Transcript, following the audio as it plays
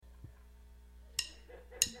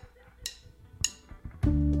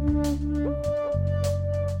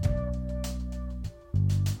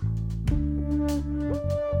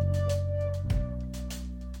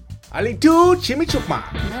Alitu Chimichukma.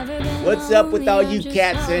 What's up with all you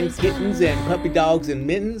cats and kittens and puppy dogs and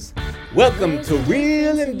mittens? Welcome to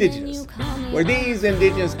Real Indigenous, where these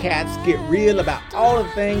indigenous cats get real about all the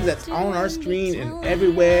things that's on our screen and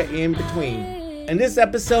everywhere in between. In this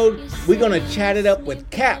episode, we're gonna chat it up with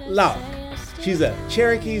Kat Locke. She's a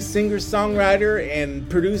Cherokee singer-songwriter and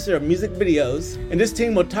producer of music videos, and this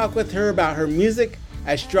team will talk with her about her music,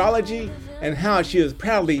 astrology, and how she is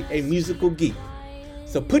proudly a musical geek.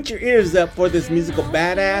 So put your ears up for this musical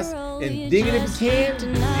badass and dig it if you can,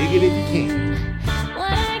 dig it if you can.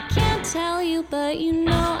 What I can't tell you, but you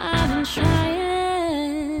know I've been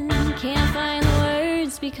trying. Can't find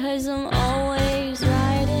words because I'm always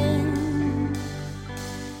writing.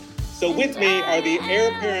 So with me are the heir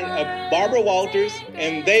apparent of Barbara Walters,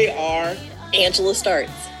 and they are Angela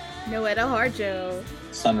Starts, Noetta Harjo,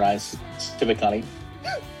 Sunrise Tivicani.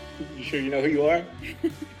 You sure you know who you are?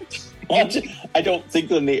 I don't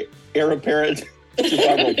think I'm the heir apparent.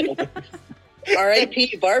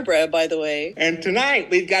 R.I.P. Barbara, by the way. And tonight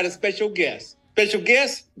we've got a special guest. Special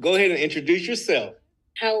guest, go ahead and introduce yourself.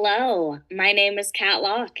 Hello, my name is Kat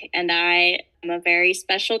Locke, and I am a very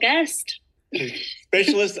special guest.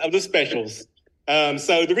 Specialist of the specials.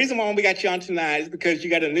 So the reason why we got you on tonight is because you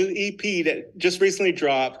got a new EP that just recently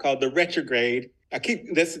dropped called The Retrograde.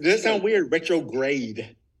 Does that sound weird?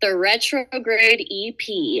 Retrograde. The Retrograde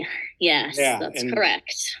EP. Yes, that's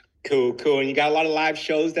correct. Cool. And you got a lot of live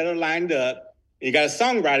shows that are lined up. You got a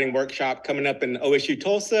songwriting workshop coming up in OSU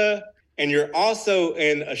Tulsa. And you're also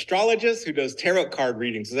an astrologist who does tarot card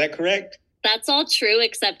readings. Is that correct? That's all true,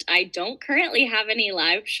 except I don't currently have any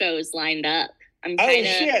live shows lined up. I'm kind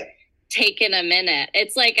of taking a minute.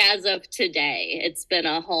 It's like as of today, it's been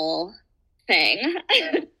a whole thing.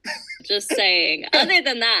 Just saying. Other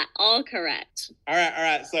than that, all correct. All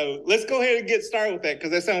right. So let's go ahead and get started with that, because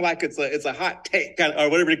that sounds like it's a hot take, or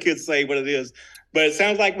whatever the kids say what it is. But it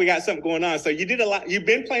sounds like we got something going on. So you did a lot. You've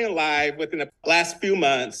been playing live within the last few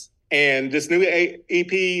months, and this new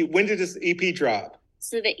EP. When did this EP drop?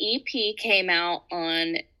 So the EP came out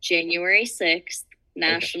on January 6th,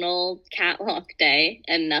 National Kat Locke Day,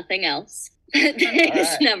 and nothing else.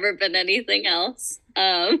 There's never been anything else.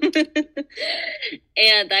 And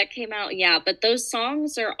that came out, but those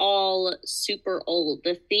songs are all super old.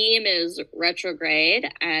 The theme is retrograde.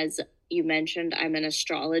 As you mentioned, I'm an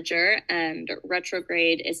astrologer, and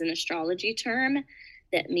retrograde is an astrology term.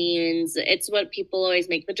 That means it's what people always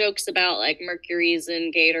make the jokes about, like Mercury's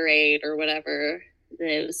in Gatorade or whatever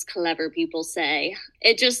those clever people say.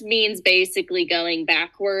 It just means basically going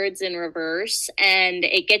backwards in reverse, and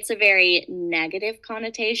it gets a very negative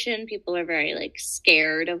connotation. People are very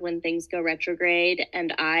scared of when things go retrograde,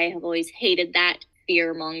 and I have always hated that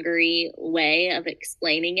fear-mongery way of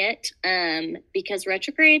explaining it, because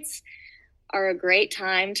retrogrades are a great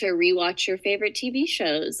time to rewatch your favorite TV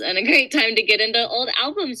shows, and a great time to get into old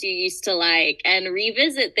albums you used to like and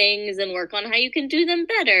revisit things and work on how you can do them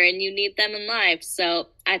better, and you need them in life. So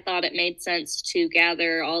I thought it made sense to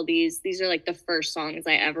gather all these are like the first songs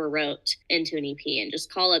I ever wrote into an EP, and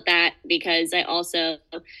just call it that, because I also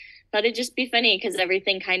thought it'd just be funny, because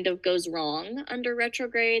everything kind of goes wrong under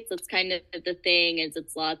retrogrades. That's kind of the thing, is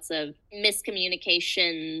it's lots of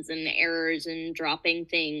miscommunications and errors and dropping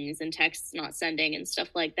things and texts not sending and stuff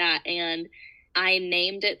like that. And I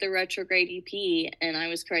named it the Retrograde EP, and I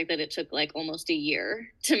was correct that it took almost a year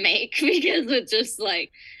to make, because it just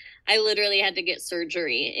I literally had to get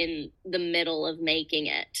surgery in the middle of making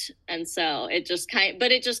it. And so it just kind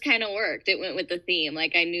of worked. It went with the theme. I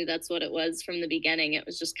knew that's what it was from the beginning. It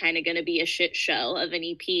was just kind of going to be a shit show of an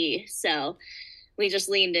EP. So we just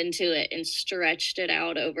leaned into it and stretched it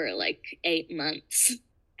out over 8 months.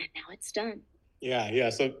 And now it's done.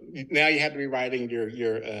 Yeah. So now you have to be writing your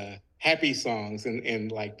happy songs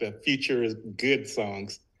and the future is good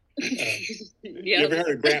songs. You ever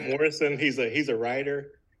heard of Grant Morrison? He's a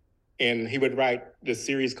writer. And he would write this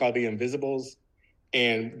series called The Invisibles.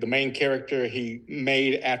 And the main character he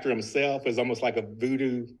made after himself is almost like a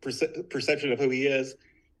voodoo perception of who he is.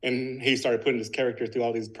 And he started putting this character through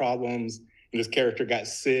all these problems. And this character got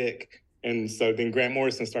sick. And so then Grant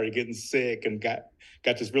Morrison started getting sick and got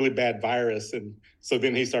this really bad virus. And so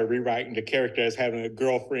then he started rewriting the character as having a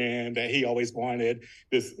girlfriend that he always wanted,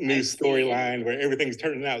 this new storyline where everything's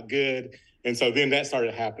turning out good. And so then that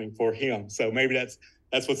started happening for him. So maybe that's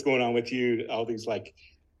what's going on with you, all these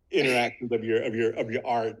interactions of your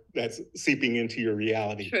art that's seeping into your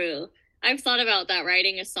reality. True. I've thought about that,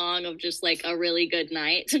 writing a song of just a really good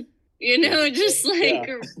night. Just this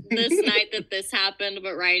night that this happened,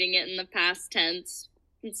 but writing it in the past tense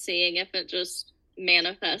and seeing if it just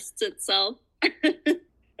manifests itself.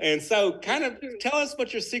 And so kind of tell us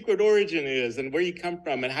what your secret origin is and where you come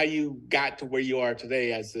from and how you got to where you are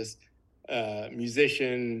today as this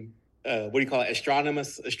musician. What do you call it?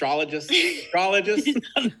 Astrologist? Astrologist?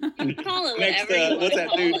 Call it whatever you want what's that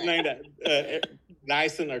dude's it. name?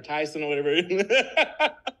 Nyson or Tyson or whatever. He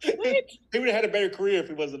would have had a better career if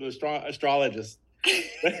he was an astrologist.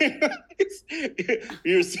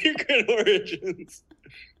 Your secret origins.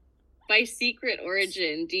 By secret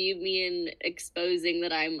origin, do you mean exposing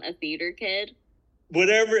that I'm a theater kid?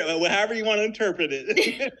 However you want to interpret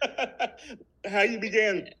it. How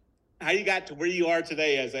you got to where you are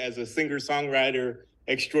today as a singer-songwriter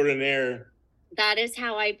extraordinaire. That is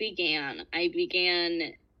how I began. I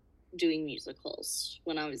began doing musicals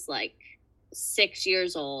when I was like 6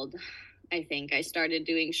 years old. I think I started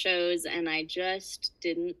doing shows and I just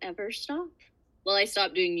didn't ever stop. Well, I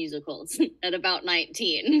stopped doing musicals at about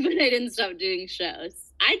 19, but I didn't stop doing shows.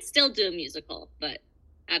 I'd still do a musical, but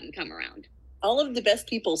hadn't come around. All of the best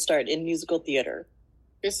people start in musical theater.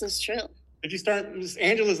 This is true. Did you start?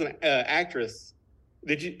 Angela's an actress.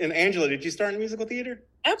 Angela, did you start in musical theater?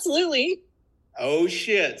 Absolutely. Oh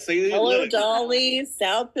shit! See, Hello, Dolly,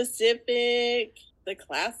 South Pacific, the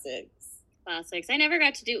classics. Classics. I never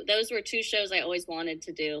got to do. Those were two shows I always wanted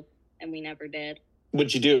to do, and we never did.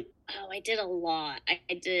 What'd you do? Oh, I did a lot.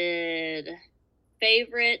 I did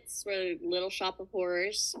favorites were Little Shop of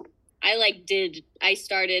Horrors. I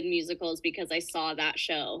started musicals because I saw that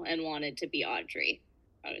show and wanted to be Audrey.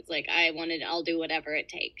 I was like, I'll do whatever it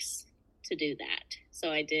takes to do that. So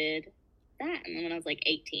I did that. And then when I was like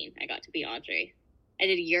 18, I got to be Audrey. I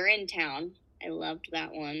did You're in Town. I loved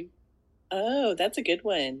that one. Oh, that's a good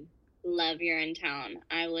one. Love You're in Town.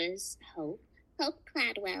 I was Hope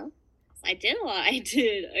Cladwell. I did a lot. I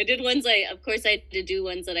did ones of course I did do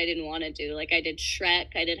ones that I didn't want to do. Like I did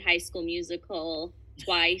Shrek, I did High School Musical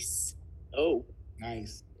twice. Oh,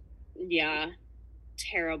 nice. Yeah.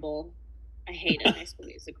 Terrible. I hated High School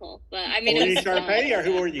Musical. But I mean, were you Sharpay or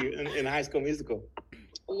who were you in High School Musical?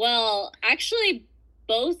 Well, actually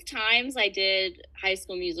both times I did High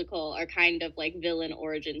School Musical are kind of like villain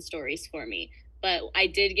origin stories for me. But I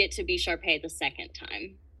did get to be Sharpay the second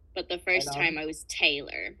time. But the first time I was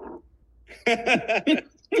Taylor. And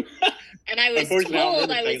I was told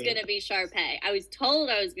I was going to be Sharpay. I was told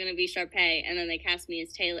I was going to be Sharpay, and then they cast me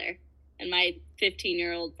as Taylor. And my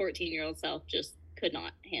 15-year-old, 14-year-old self just could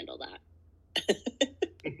not handle that.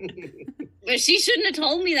 But she shouldn't have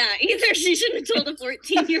told me that either. She shouldn't have told a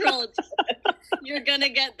 14-year-old, you're going to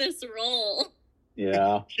get this role.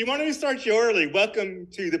 Yeah. She wanted to start you early. Welcome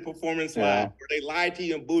to the performance lab where they lie to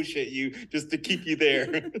you and bullshit you just to keep you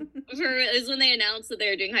there. It was when they announced that they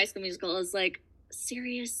were doing High School Musical. I was like,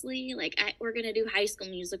 seriously? Like, we're going to do High School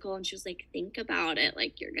Musical? And she was like, think about it.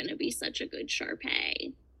 Like, you're going to be such a good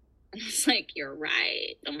Sharpay. And I was like, you're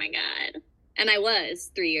right. Oh, my God. And I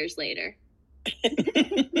was 3 years later.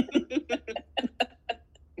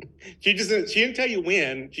 She didn't tell you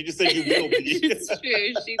when. She just said you will be. It's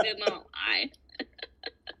true. She did not lie.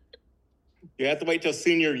 You have to wait till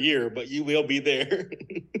senior year, but you will be there.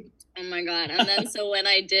 Oh my God. And then so when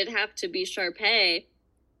I did have to be Sharpay,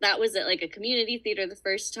 that was at like a community theater the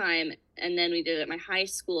first time. And then we did it at my high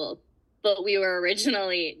school. But we were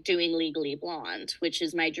originally doing Legally Blonde, which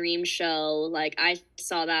is my dream show. Like I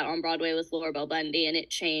saw that on Broadway with Laura Bell Bundy and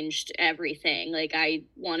it changed everything. Like I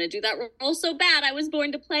want to do that role so bad. I was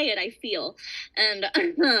born to play it, I feel. And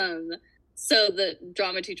so the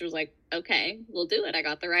drama teacher was like, okay, we'll do it. I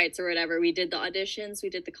got the rights or whatever. We did the auditions. We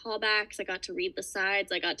did the callbacks. I got to read the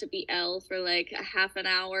sides. I got to be Elle for like a half an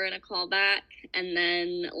hour and a callback. And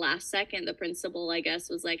then last second, the principal, I guess,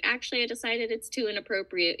 was like, actually, I decided it's too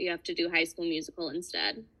inappropriate. You have to do High School Musical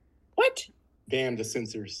instead. What? Damn the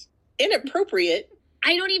censors. Inappropriate?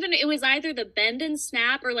 It was either the bend and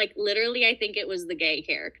snap or like literally, I think it was the gay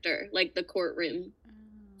character, like the courtroom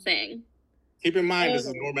thing. Keep in mind, this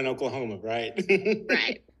is Norman, Oklahoma, right?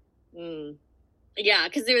 Right. Mm. Yeah,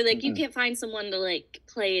 because they were like, you can't find someone to like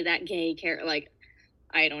play that gay character. Like,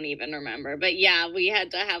 I don't even remember. But yeah, we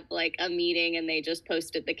had to have like a meeting and they just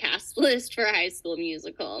posted the cast list for High School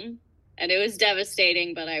Musical. And it was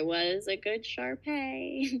devastating, but I was a good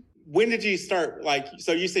Sharpay. When did you start? Like,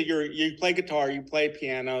 so you said you play guitar, you play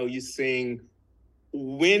piano, you sing.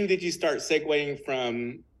 When did you start segueing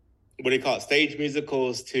from, what do you call it, stage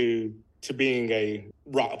musicals to being a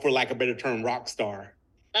rock, for lack of a better term, rock star?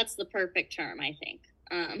 That's the perfect term, I think,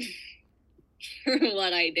 for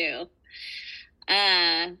what I do.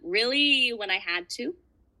 Really, when I had to,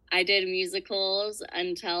 I did musicals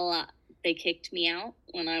until they kicked me out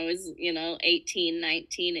when I was, 18,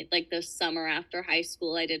 19. Like the summer after high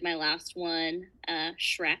school, I did my last one,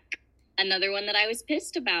 Shrek. another one that I was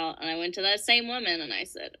pissed about. And I went to that same woman and I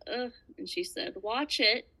said, ugh. And she said, watch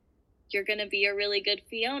it. You're going to be a really good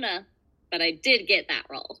Fiona. But I did get that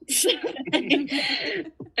role.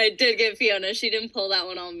 I did get Fiona. She didn't pull that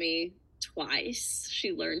one on me twice.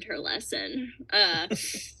 She learned her lesson.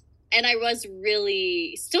 And I was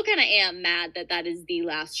really, still kind of am mad that that is the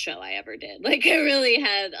last show I ever did. Like, I really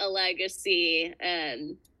had a legacy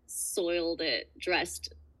and soiled it,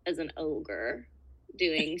 dressed as an ogre,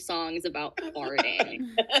 doing songs about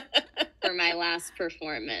farting for my last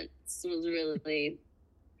performance. It was really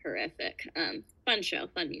horrific. Fun show,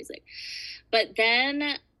 fun music. But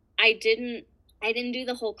then I didn't do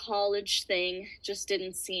the whole college thing. Just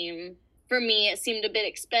didn't seem, for me, it seemed a bit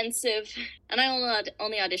expensive. And I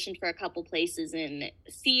only auditioned for a couple places in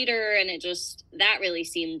theater, and that really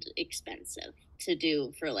seemed expensive to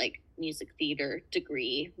do for like music theater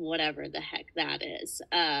degree, whatever the heck that is.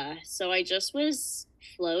 So I just was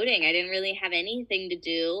floating. I didn't really have anything to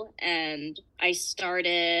do. And I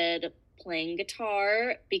started playing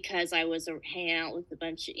guitar because I was hanging out with a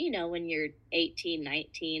bunch of, when you're 18,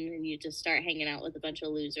 19 and you just start hanging out with a bunch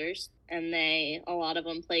of losers, and a lot of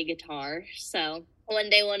them play guitar. So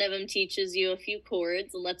one day one of them teaches you a few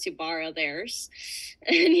chords and lets you borrow theirs,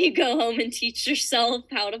 and you go home and teach yourself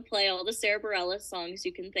how to play all the Sarah Bareilles songs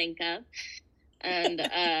you can think of. And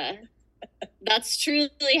that's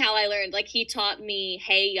truly how I learned. Like, he taught me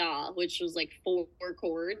Hey Ya, which was like 4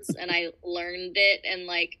 chords, and I learned it and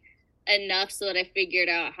like enough so that I figured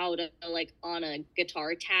out how to like on a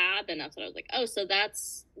guitar tab, and that's what I was like, oh, so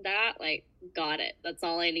that's that, like, got it. That's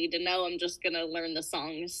all I need to know. I'm just gonna learn the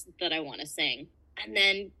songs that I want to sing. And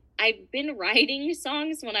then I've been writing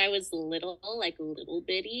songs when I was little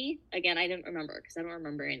bitty. Again, I didn't remember because I don't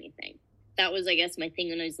remember anything. That was, I guess, my thing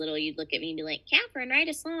when I was little. You'd look at me and be like, Catherine, write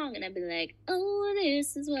a song, and I'd be like, oh,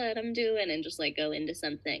 this is what I'm doing, and just like go into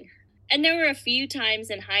something. And there were a few times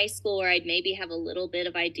in high school where I'd maybe have a little bit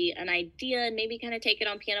of an idea and maybe kind of take it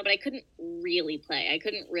on piano, but I couldn't really play. I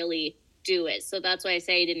couldn't really do it. So that's why I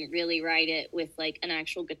say I didn't really write it with like an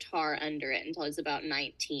actual guitar under it until I was about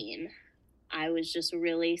 19. I was just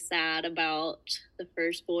really sad about the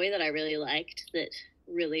first boy that I really liked that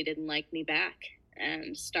really didn't like me back,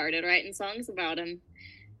 and started writing songs about him.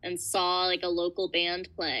 And saw like a local band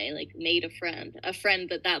play, like made a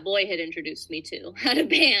friend that boy had introduced me to had a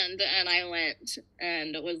band, and I went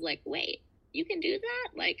and was like, wait, you can do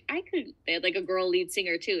that? Like, I could. They had like a girl lead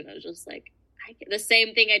singer too, and I was just like, the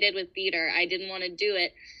same thing I did with theater. I didn't want to do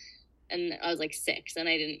it, and I was like 6 and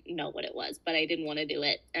I didn't know what it was, but I didn't want to do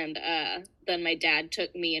it. And then my dad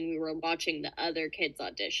took me and we were watching the other kids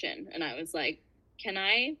audition, and I was like, can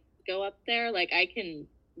I go up there? Like, I can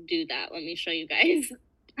do that. Let me show you guys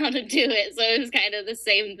how to do it. So it was kind of the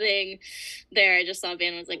same thing there. I just saw a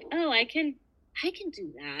band and was like, oh, I can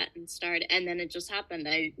do that, and start. And then it just happened.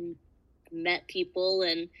 I met people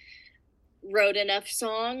and wrote enough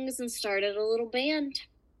songs and started a little band.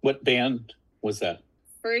 What band was that?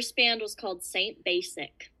 First band was called Saint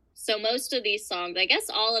Basic. So most of these songs, I guess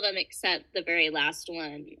all of them except the very last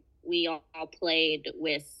one, we all played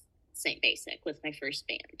with Saint Basic, with my first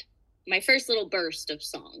band. My first little burst of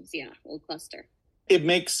songs, little cluster. It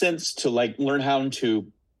makes sense to like learn how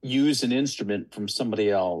to use an instrument from somebody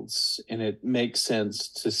else, and it makes sense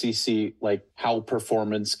to see like how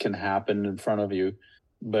performance can happen in front of you.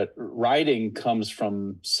 But writing comes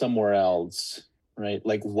from somewhere else, right?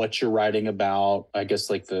 Like what you're writing about, I guess,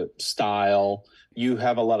 like the style. You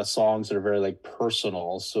have a lot of songs that are very like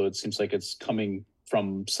personal, so it seems like it's coming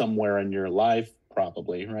from somewhere in your life,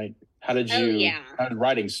 probably, right? How did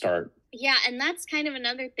writing start? Yeah, and that's kind of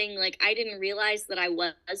another thing. Like, I didn't realize that I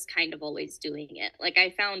was kind of always doing it. Like,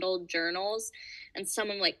 I found old journals and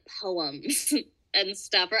some of like poems and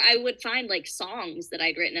stuff, or I would find like songs that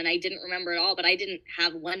I'd written and I didn't remember at all, but I didn't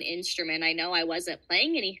have one instrument. I know I wasn't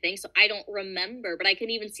playing anything, so I don't remember, but I can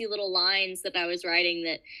even see little lines that I was writing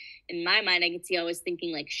that in my mind, I could see I was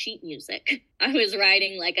thinking like sheet music. I was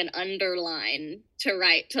writing like an underline to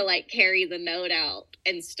write to like carry the note out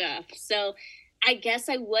and stuff. So I guess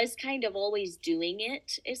I was kind of always doing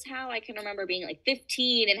it, is how I can remember being like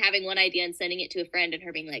 15 and having one idea and sending it to a friend and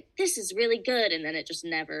her being like, this is really good. And then it just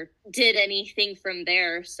never did anything from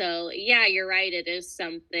there. So yeah, you're right. It is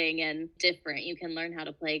something and different. You can learn how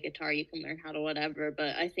to play guitar. You can learn how to whatever.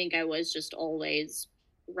 But I think I was just always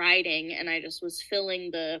writing, and I just was filling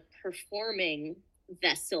the performing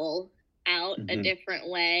vessel out a different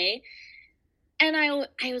way. And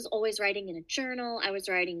I was always writing in a journal. I was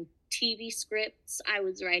writing TV scripts. I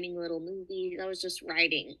was writing little movies. I was just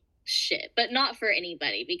writing shit, but not for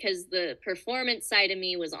anybody, because the performance side of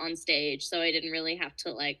me was on stage. So I didn't really have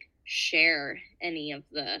to like share any of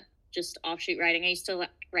the just offshoot writing. I used to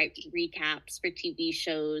write recaps for TV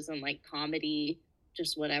shows and like comedy,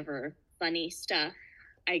 just whatever funny stuff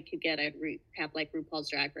I could get a recap, like RuPaul's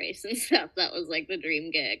Drag Race and stuff. That was like the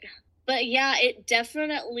dream gig. But yeah, it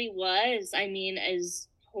definitely was. I mean, as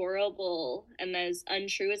horrible and as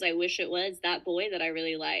untrue as I wish it was, that boy that I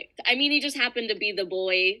really liked. I mean, he just happened to be the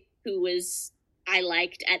boy who I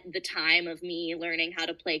liked at the time of me learning how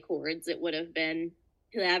to play chords. It would have been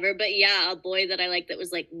whoever. But yeah, a boy that I liked that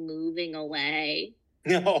was like moving away.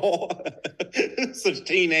 No, such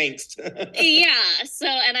teen angst. Yeah. So,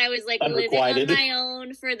 and I was like living on my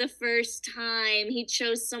own for the first time. He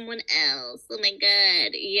chose someone else. Oh my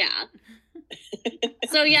God. Yeah.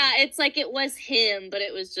 So yeah, it's like it was him, but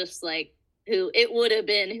it was just like it would have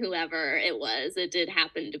been whoever it was. It did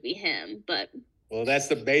happen to be him, but. Well, that's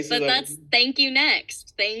the basis. But thank you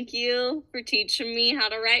next. Thank you for teaching me how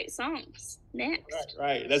to write songs. Next.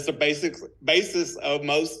 Right. That's the basis of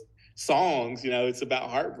most songs. You know, it's about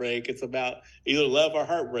heartbreak. It's about either love or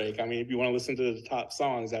heartbreak. I mean, if you want to listen to the top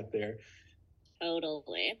songs out there.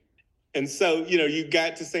 Totally. And so, you know, you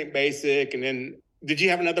got to St. Basic, and then did you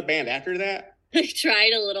have another band after that? I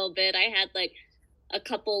tried a little bit. I had like a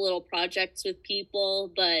couple little projects with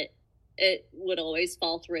people, but it would always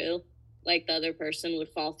fall through. Like the other person would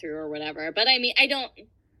fall through or whatever. But I mean,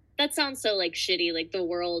 that sounds so like shitty, like the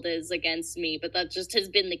world is against me, but that just has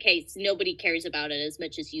been the case. Nobody cares about it as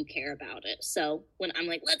much as you care about it. So when I'm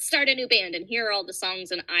like, let's start a new band and here are all the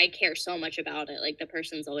songs and I care so much about it, like the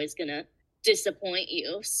person's always gonna disappoint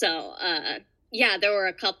you. So yeah, there were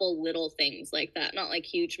a couple little things like that, not like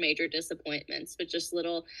huge major disappointments, but just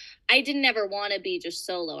little. I didn't ever want to be just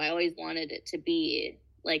solo. I always wanted it to be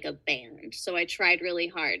like a band. So I tried really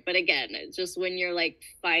hard. But again, it's just when you're like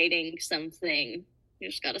fighting something, you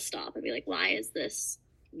just got to stop and be like, why is this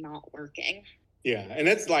not working? Yeah. And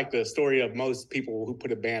that's like the story of most people who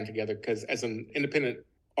put a band together, because as an independent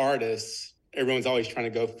artist, everyone's always trying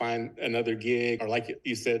to go find another gig. Or like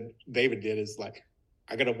you said, David did, is like,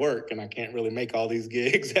 I got to work and I can't really make all these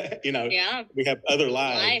gigs. You know, yeah, we have other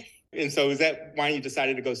lives. And so is that why you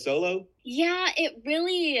decided to go solo? Yeah, it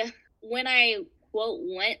really, when I quote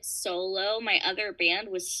went solo, my other band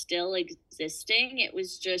was still existing. It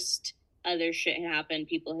was just other shit had happened.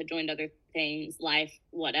 People had joined other things, life,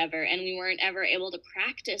 whatever. And we weren't ever able to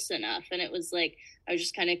practice enough. And it was like, I was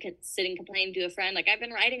just kind of sitting complaining to a friend, like, I've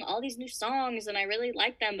been writing all these new songs and I really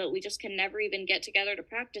like them, but we just can never even get together to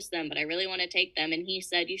practice them. But I really want to take them. And he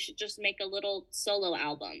said, you should just make a little solo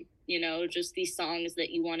album, you know, just these songs that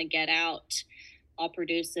you want to get out. I'll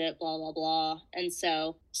produce it, blah, blah, blah. And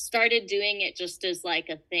so started doing it just as like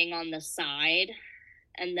a thing on the side.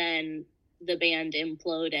 And then the band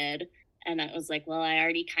imploded. And I was like, well, I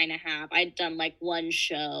already kind of have. I'd done like one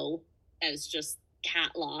show as just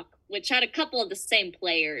Catlock, which had a couple of the same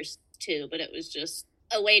players too. But it was just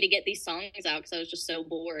a way to get these songs out because I was just so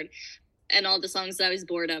bored. And all the songs that I was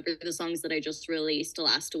bored of are the songs that I just released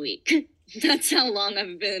last week. That's how long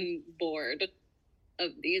I've been bored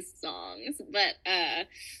of these songs, but I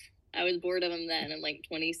was bored of them then in like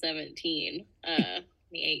 2017,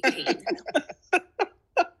 2018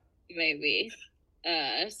 maybe.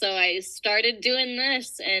 So I started doing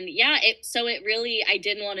this, and yeah, it really, I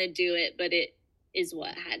didn't want to do it, but it is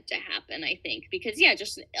what had to happen, I think, because yeah,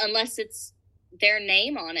 just unless it's their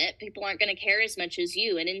name on it, people aren't going to care as much as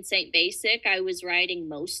you. And in St. Basic, I was writing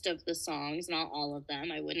most of the songs, not all of them.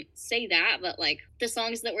 I wouldn't say that, but like the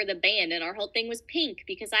songs that were the band, and our whole thing was pink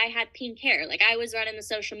because I had pink hair. Like I was running the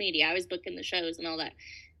social media, I was booking the shows and all that.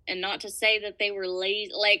 And not to say that they were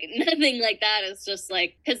lazy, like nothing like that. It's just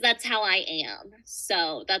like, because that's how I am.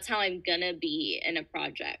 So that's how I'm going to be in a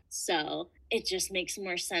project. So it just makes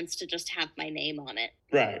more sense to just have my name on it.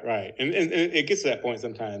 Right. And it gets to that point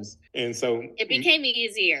sometimes. And so it became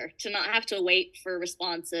easier to not have to wait for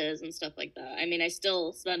responses and stuff like that. I mean, I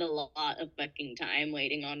still spend a lot of fucking time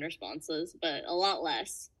waiting on responses, but a lot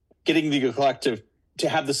less. Getting the collective to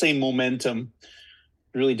have the same momentum,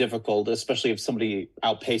 really difficult, especially if somebody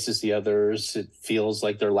outpaces the others. It feels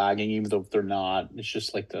like they're lagging, even though they're not. It's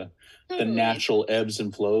just like the natural ebbs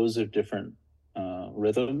and flows of different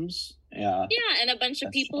rhythms. Yeah, and a bunch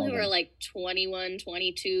of people who are like 21,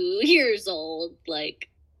 22 years old, like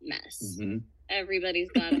mess. Mm-hmm.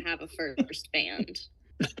 Everybody's got to have a first band.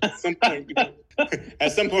 At some point,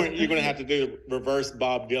 you're going to have to do reverse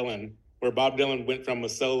Bob Dylan, where Bob Dylan went from a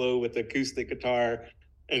solo with acoustic guitar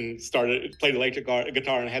and played electric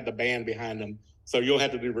guitar and had the band behind him. So you'll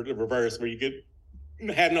have to do the reverse, where you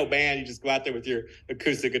have no band, you just go out there with your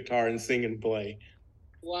acoustic guitar and sing and play.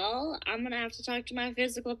 Well, I'm going to have to talk to my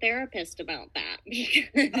physical therapist about that.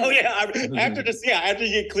 Oh, yeah. After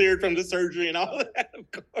you get cleared from the surgery and all that,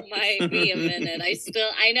 of course. Might be a minute.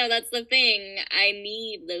 I know that's the thing. I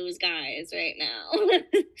need those guys right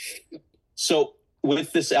now. So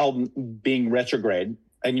with this album being retrograde,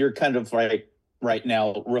 and you're kind of like right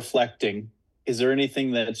now reflecting, is there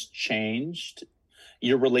anything that's changed?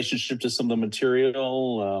 Your relationship to some of the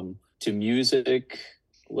material, to music?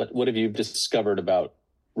 What have you discovered about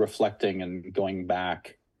reflecting and going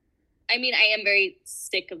back? I mean, I am very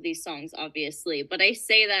sick of these songs, obviously, but I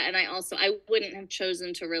say that, and I wouldn't have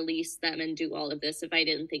chosen to release them and do all of this if I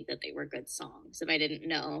didn't think that they were good songs, if I didn't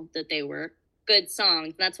know that they were good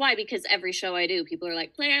songs. And that's why, because every show I do, people are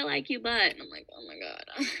like, play I Like You But, and I'm like, oh my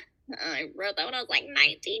God, I wrote that when I was like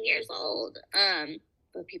 19 years old.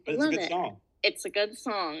 But people love it. It's a good song. It's a good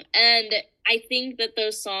song. And I think that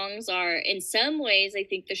those songs are, in some ways, I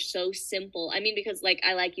think they're so simple. I mean, because like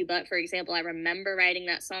I Like You But, for example, I remember writing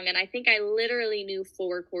that song and I think I literally knew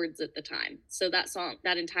 4 chords at the time. So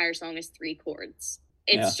that entire song is 3 chords.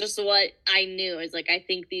 It's just what I knew. Is like, I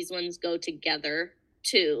think these ones go together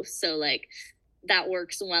too. So like that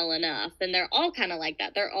works well enough. And they're all kind of like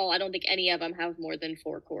that. I don't think any of them have more than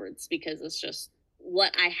 4 chords because it's just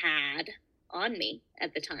what I had on me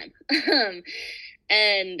at the time.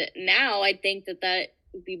 And now I think that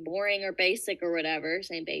would be boring or basic or whatever,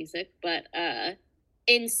 saying basic, but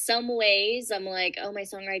in some ways I'm like, oh, my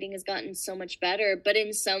songwriting has gotten so much better, but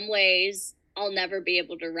in some ways I'll never be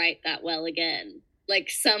able to write that well again. Like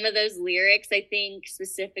some of those lyrics, I think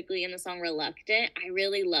specifically in the song Reluctant, I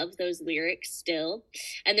really love those lyrics still,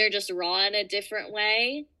 and they're just raw in a different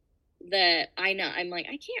way that I know I'm like,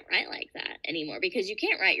 I can't write like that anymore, because you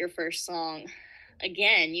can't write your first song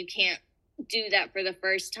again. You can't do that for the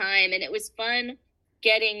first time. And it was fun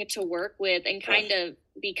getting to work with, and kind of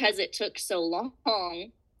because it took so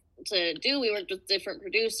long to do, we worked with different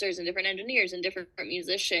producers and different engineers and different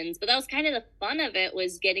musicians, but that was kind of the fun of it,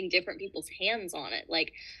 was getting different people's hands on it.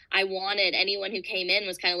 Like I wanted anyone who came in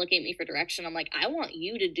was kind of looking at me for direction. I'm like, I want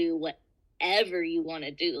you to do whatever you want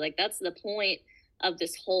to do. Like that's the point of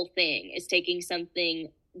this whole thing, is taking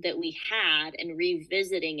something that we had and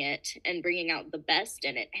revisiting it and bringing out the best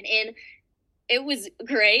in it. And it was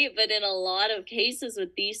great, but in a lot of cases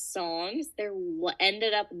with these songs, there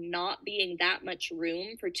ended up not being that much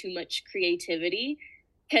room for too much creativity.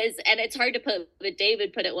 And it's hard to put, but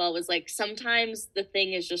David put it well, was like, sometimes the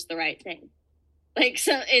thing is just the right thing. Like,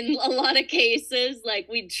 so in a lot of cases, like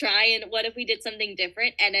we'd try, and what if we did something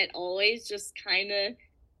different, and it always just kind of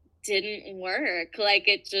didn't work. Like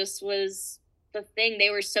it just was the thing.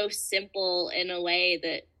 They were so simple in a way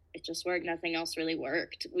that it just worked. Nothing else really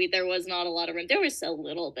worked. There was not a lot of room. There was a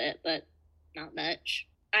little bit, but not much.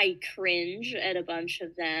 I cringe at a bunch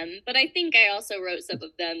of them, but I think I also wrote some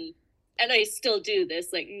of them, and I still do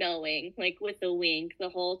this, like knowing, like with a wink. The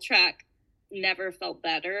whole track Never Felt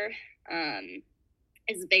Better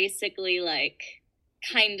is basically like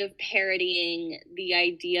kind of parodying the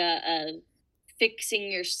idea of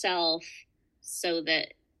fixing yourself so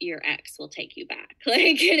that your ex will take you back.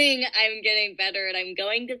 Like I'm getting better, and I'm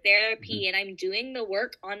going to therapy, and I'm doing the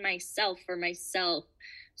work on myself for myself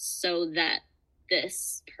so that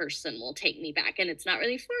this person will take me back, and it's not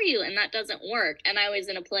really for you, and that doesn't work. And I was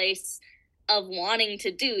in a place of wanting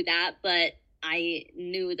to do that, but I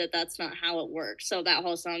knew that that's not how it works. So that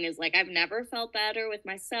whole song is like, I've never felt better with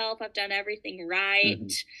myself. I've done everything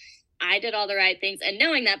right. I did all the right things. And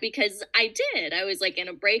knowing that, because I was like in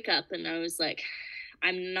a breakup, and I was like,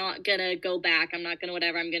 I'm not gonna go back. I'm not gonna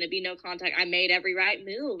whatever. I'm gonna be no contact. I made every right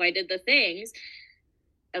move. I did the things.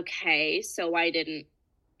 Okay, so why didn't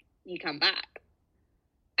he come back?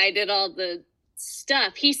 I did all the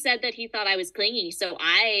stuff. He said that he thought I was clingy. So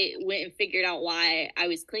I went and figured out why I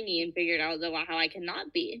was clingy, and figured out how I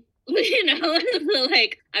cannot be. You know,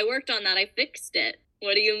 like I worked on that. I fixed it.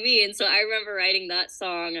 What do you mean? So I remember writing that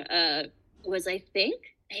song was, I think,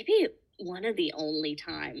 maybe one of the only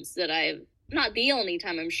times that not the only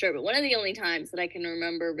time, I'm sure, but one of the only times that I can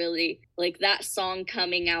remember really like that song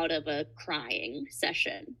coming out of a crying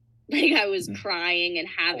session. Like I was crying and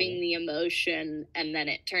having the emotion, and then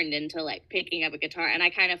it turned into like picking up a guitar, and I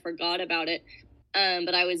kind of forgot about it.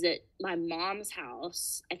 But I was at my mom's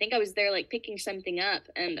house. I think I was there like picking something up,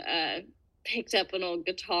 and picked up an old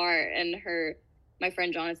guitar, and my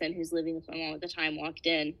friend Jonathan, who's living with my mom at the time, walked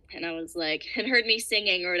in, and I was like, and heard me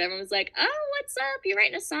singing or whatever. I was like, oh, what's up? You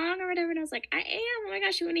writing a song or whatever? And I was like, I am. Oh my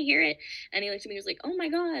gosh, you want to hear it? And he looked at me, he was like, oh my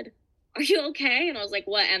God, are you okay? And I was like,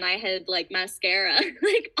 what? And I had like mascara,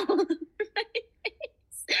 like all over my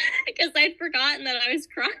face, because I'd forgotten that I was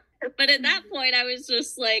crying. But at that point, I was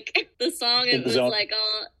just like, the song, it was like,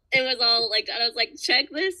 it was all like, I was like, check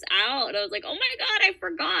this out. And I was like, oh my God, I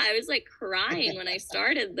forgot. I was like crying when I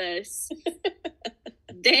started this.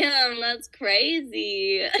 Damn, that's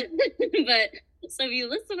crazy. But so if you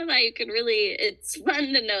listen to that, you can really, it's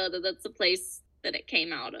fun to know that that's the place that it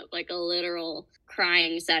came out of, like a literal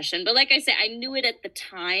crying session. But like I said, I knew it at the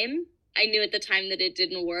time. I knew at the time that it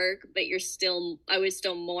didn't work, but I was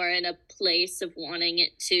still more in a place of wanting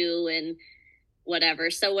it to and whatever.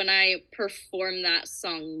 So when I perform that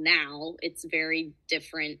song now, it's very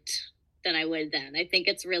different than I would then. I think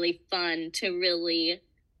it's really fun to really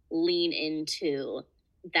lean into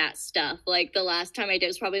that stuff. Like the last time I did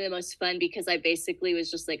was probably the most fun because I basically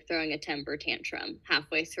was just like throwing a temper tantrum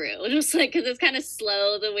halfway through. Just like, because it's kind of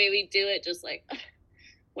slow the way we do it, just like,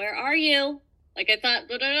 where are you? Like I thought,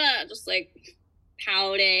 just like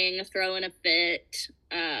pouting, throwing a fit.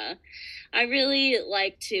 I really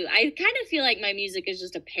like I kind of feel like my music is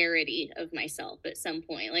just a parody of myself at some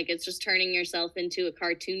point. Like it's just turning yourself into a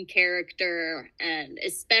cartoon character, and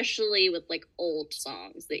especially with like old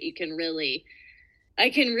songs that I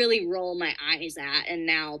can really roll my eyes at and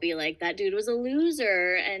now be like, that dude was a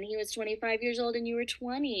loser and he was 25 years old and you were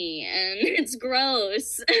 20 and it's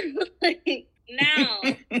gross. Like now.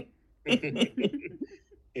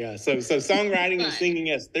 Yeah, so songwriting and singing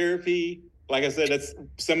as therapy. Like I said, that's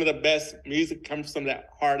some of the best music comes from that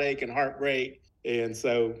heartache and heartbreak. And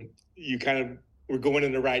so you kind of were going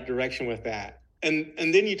in the right direction with that. And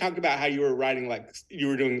then you talked about how you were writing, like you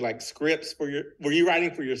were doing like scripts were you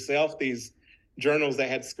writing for yourself, these journals that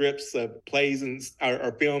had scripts of plays and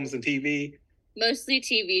or films and TV? Mostly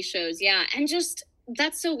TV shows, yeah. And just,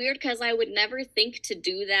 that's so weird because I would never think to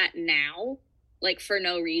do that now, like for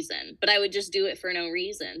no reason, but I would just do it for no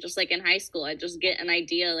reason. Just like in high school, I'd just get an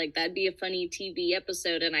idea, like that'd be a funny TV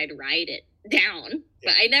episode and I'd write it down.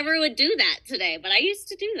 Yeah. But I never would do that today, but I used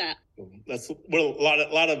to do that. That's what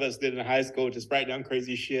a lot of us did in high school, just write down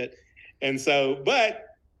crazy shit. And so, but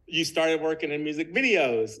you started working in music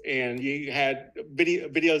videos and you had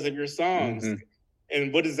videos of your songs. Mm-hmm.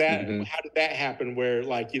 And what is that? Mm-hmm. How did that happen? Where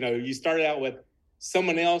like, you started out with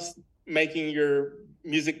someone else making your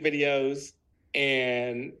music videos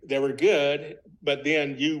and they were good, but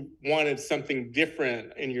then you wanted something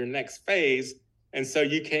different in your next phase. And so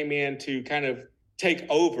you came in to kind of take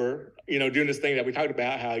over, doing this thing that we talked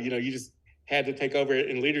about, how, you just had to take over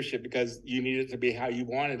in leadership because you needed it to be how you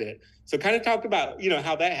wanted it. So kind of talk about,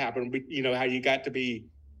 how that happened, how you got to be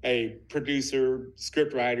a producer,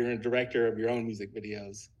 script writer, and director of your own music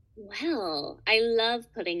videos. Well, I love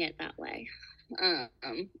putting it that way. How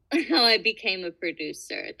I became a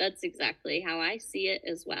producer. That's exactly how I see it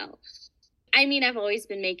as well. I mean, I've always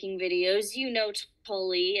been making videos,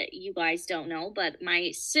 totally, you guys don't know, but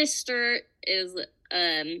my sister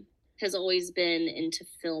has always been into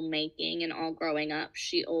filmmaking, and all growing up,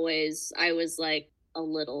 I was like a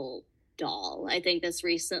little doll. I think this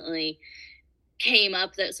recently came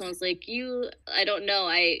up that someone's like, I don't know,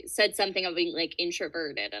 I said something of being like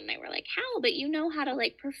introverted, and they were like, how, but you know how to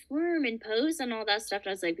like perform and pose and all that stuff. And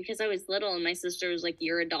I was like, because I was little and my sister was like,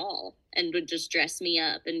 you're a doll, and would just dress me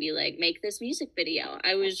up and be like, make this music video.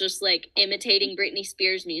 I was just like imitating Britney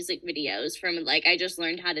Spears music videos from like, I just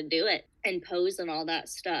learned how to do it and pose and all that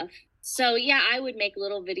stuff. So yeah, I would make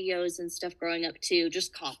little videos and stuff growing up too,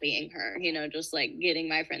 just copying her, just like getting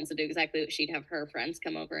my friends to do exactly what she'd have her friends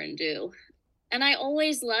come over and do. And I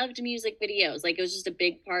always loved music videos. Like it was just a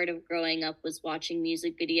big part of growing up was watching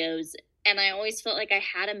music videos. And I always felt like I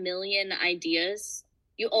had a million ideas.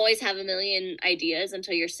 You always have a million ideas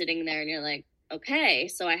until you're sitting there and you're like, okay,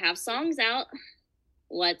 so I have songs out.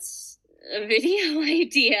 What's a video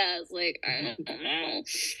idea? I was like, I don't know.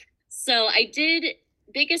 So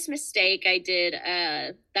biggest mistake I did,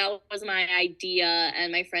 that was my idea,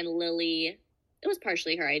 and my friend Lily, it was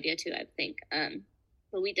partially her idea too, I think.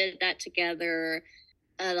 But we did that together.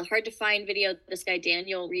 The Hard to Find video, this guy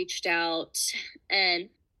Daniel reached out, and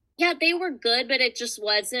yeah, they were good, but it just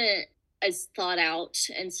wasn't as thought out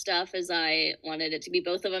and stuff as I wanted it to be.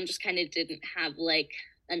 Both of them just kind of didn't have like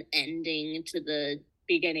an ending to the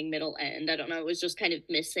beginning, middle, end. I don't know. It was just kind of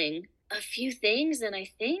missing a few things. And I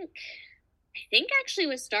think actually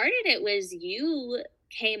what started it was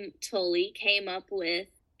Tully came up with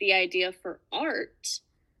the idea for art.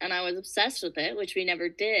 And I was obsessed with it, which we never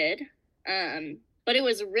did. But it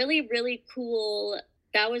was really, really cool.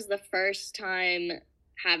 That was the first time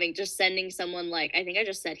sending someone like, I think I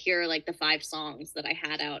just said, here are like the 5 songs that I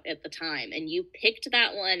had out at the time. And you picked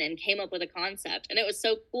that one and came up with a concept. And it was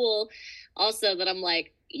so cool also that I'm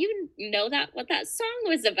like, you know that what that song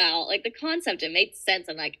was about, like the concept, it made sense.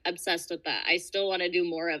 I'm like obsessed with that. I still want to do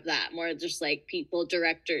more of that, more just like people,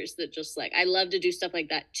 directors that just like, I love to do stuff like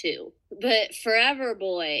that too. But Forever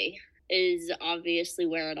Boy is obviously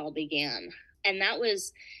where it all began. And that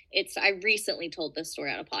was, I recently told this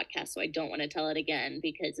story on a podcast, so I don't want to tell it again,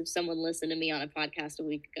 because if someone listened to me on a podcast a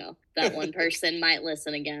week ago, that one person might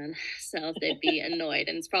listen again. So they'd be annoyed.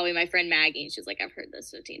 And it's probably my friend Maggie. She's like, I've heard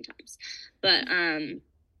this 15 times. But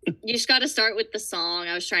you just got to start with the song.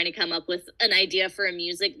 I was trying to come up with an idea for a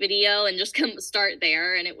music video and just start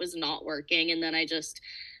there, and it was not working. And then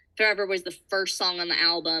Forever was the first song on the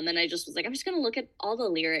album, and I just was like, I'm just gonna look at all the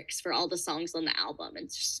lyrics for all the songs on the album and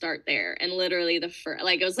just start there. And literally it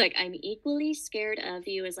was like, I'm equally scared of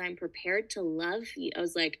you as I'm prepared to love you. I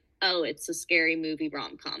was like, oh, it's a scary movie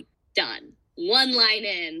rom-com. Done. One line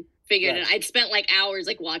in, figured it. I'd spent like hours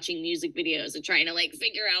like watching music videos and trying to like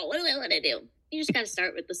figure out what do I want to do. You just gotta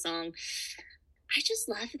start with the song. I just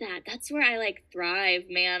love that. That's where I like thrive,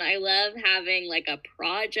 man. I love having like a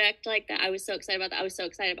project like that. I was so excited about that. I was so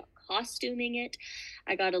excited about costuming it.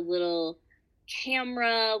 I got a little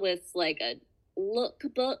camera with like a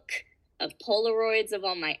lookbook of Polaroids of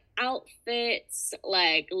all my outfits,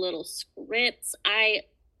 like little scripts. I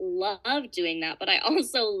love doing that, but I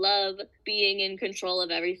also love being in control of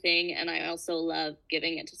everything, and I also love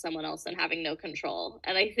giving it to someone else and having no control.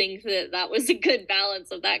 And I think that was a good balance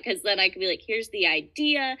of that, because then I could be like, here's the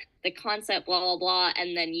idea, the concept, blah blah blah,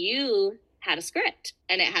 and then you had a script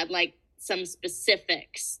and it had like some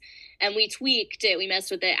specifics, and we tweaked it, we messed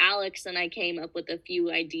with it. Alex and I came up with a few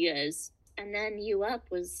ideas, and then You Up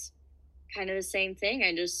was kind of the same thing.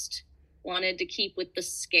 I just wanted to keep with the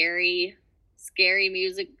scary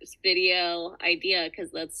music video idea,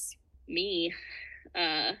 because that's me.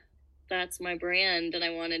 That's my brand, and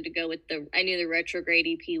I wanted to go with I knew the retrograde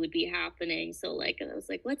EP would be happening, so like I was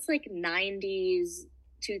like, what's like 90s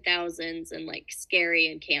 2000s and like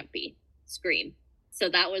scary and campy? Scream. So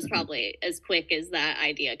that was probably as quick as that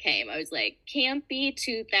idea came. I was like, campy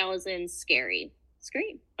 2000s scary,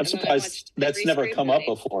 Scream. I'm surprised that's never come up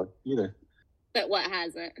before either. But what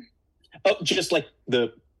hasn't? Oh, just like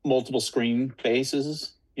the multiple screen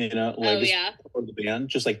faces, like for the band,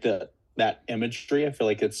 just like that imagery. I feel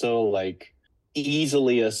like it's so like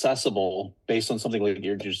easily accessible based on something like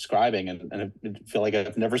you're describing, and I feel like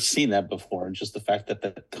I've never seen that before. And just the fact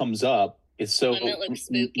that comes up is so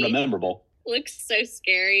memorable. Looks so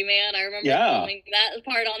scary, man. I remember filming that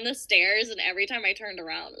part on the stairs, and every time I turned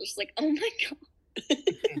around, it was like, oh my god.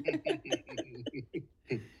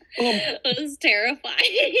 It was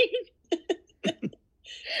terrifying.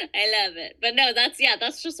 I love it. But no,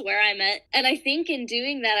 that's just where I'm at. And I think in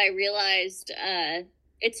doing that, I realized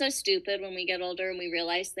it's so stupid when we get older and we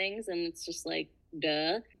realize things, and it's just like,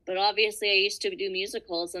 duh. But obviously I used to do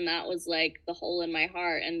musicals, and that was like the hole in my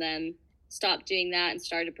heart, and then stopped doing that and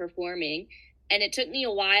started performing. And it took me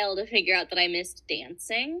a while to figure out that I missed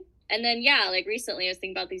dancing. And then, like recently I was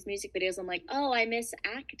thinking about these music videos. I'm like, oh, I miss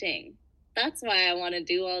acting. That's why I want to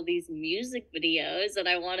do all these music videos, and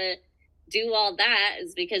I want to do all that,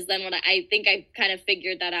 is because then when I think I kind of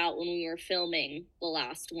figured that out when we were filming the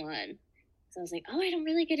last one. So I was like, oh, I don't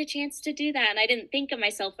really get a chance to do that. And I didn't think of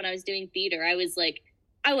myself when I was doing theater. I was like,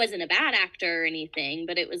 I wasn't a bad actor or anything,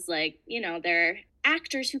 but it was like, there are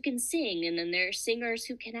actors who can sing, and then there are singers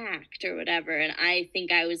who can act or whatever. And I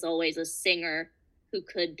think I was always a singer who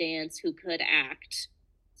could dance, who could act.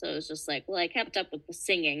 So it was just like, well, I kept up with the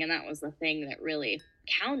singing, and that was the thing that really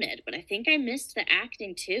counted. But I think I missed the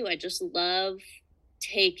acting too. I just love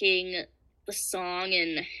taking the song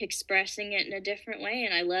and expressing it in a different way.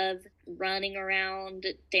 And I love running around,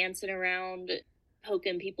 dancing around,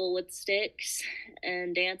 poking people with sticks,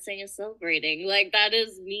 and dancing and celebrating. Like, that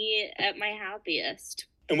is me at my happiest.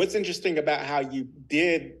 And what's interesting about how you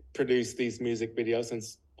did produce these music videos,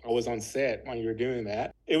 since I was on set when you were doing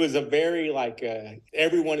that, it was a very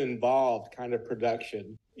everyone involved kind of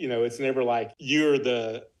production. It's never like you're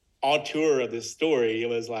the auteur of this story. It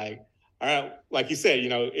was like, all right, like you said,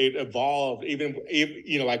 it evolved, even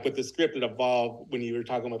like with the script, it evolved when you were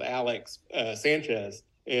talking with Alex Sanchez,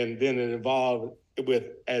 and then it evolved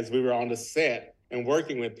as we were on the set and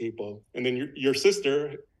working with people. And then your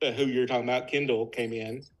sister, who you're talking about, Kendall, came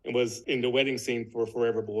in and was in the wedding scene for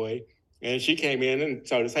Forever Boy. And she came in and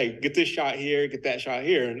told us, hey, get this shot here, get that shot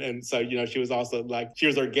here. And so, she was also she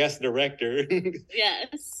was our guest director.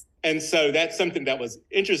 Yes. And so that's something that was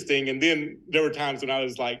interesting. And then there were times when I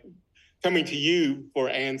was like coming to you for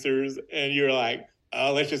answers, and you were like,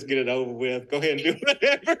 oh, let's just get it over with. Go ahead and do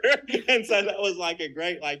whatever. And so that was like a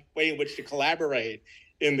great way in which to collaborate.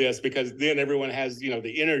 in this, because then everyone has,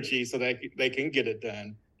 the energy so that they can get it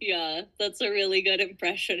done. Yeah, that's a really good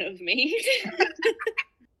impression of me.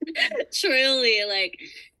 Truly, like,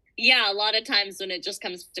 yeah, a lot of times when it just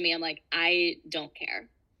comes to me, I'm like, I don't care.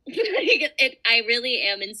 I really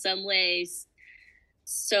am in some ways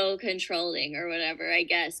so controlling or whatever, I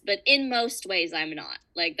guess. But in most ways, I'm not.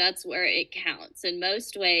 Like, that's where it counts. In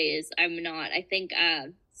most ways, I'm not. I think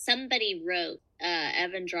somebody wrote,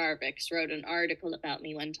 Evan Jarvix wrote an article about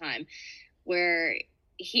me one time where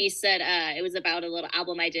he said it was about a little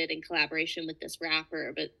album I did in collaboration with this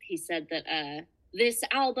rapper, but he said that this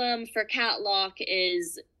album for Catlock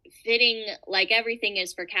is fitting like everything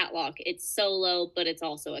is for Catlock. It's solo, but it's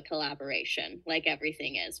also a collaboration, like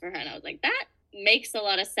everything is for her. And I was like, that makes a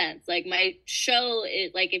lot of sense. Like, my show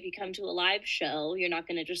is like, if you come to a live show, you're not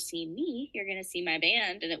going to just see me, you're going to see my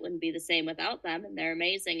band, and it wouldn't be the same without them, and they're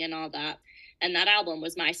amazing and all that. And that album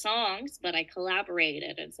was my songs, but I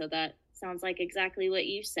collaborated, and so that sounds like exactly what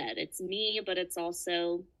you said. It's me, but it's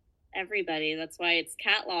also everybody. That's why it's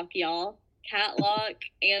Catlock, y'all. Catlock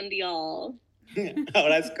and y'all. Oh,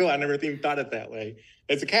 that's cool. I never even thought it that way.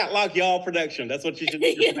 It's a Catlock y'all production. That's what you should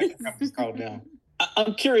it's called now.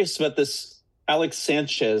 I'm curious about this Alex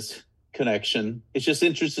Sanchez connection. It's just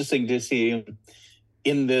interesting to see him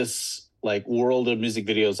in this like world of music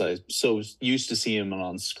videos. I'm so used to seeing him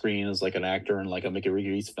on screen as like an actor in like a Mickey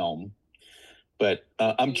Reeves film. But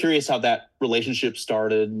I'm curious how that relationship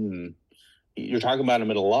started, and you're talking about him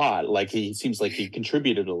a lot. Like, he seems like he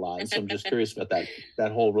contributed a lot. So I'm just curious about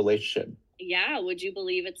that whole relationship. Yeah, would you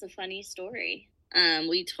believe it's a funny story?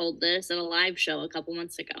 We told this at a live show a couple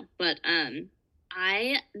months ago, but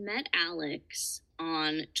I met Alex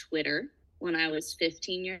on Twitter when I was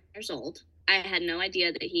 15 years old. I had no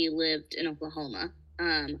idea that he lived in Oklahoma.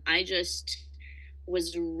 I just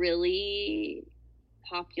was really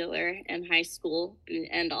popular in high school,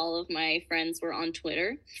 and all of my friends were on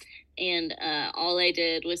Twitter, and all I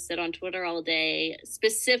did was sit on Twitter all day,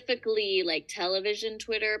 specifically like television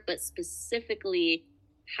Twitter, but specifically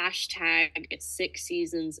hashtag 6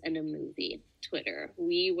 seasons and a movie Twitter.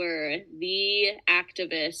 We were the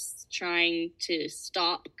activists trying to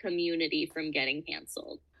stop Community from getting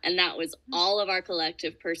canceled, and that was all of our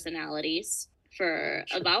collective personalities for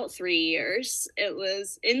about 3 years. It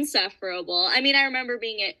was insufferable. I mean, I remember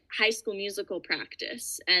being at High School Musical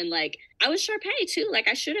practice, and like, I was Sharpay too. Like,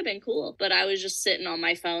 I should have been cool, but I was just sitting on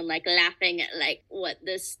my phone, like laughing at like what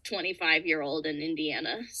this 25-year-old in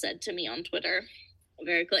Indiana said to me on Twitter.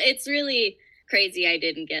 Very cool. It's really crazy I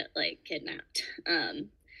didn't get like kidnapped.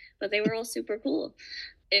 But they were all super cool,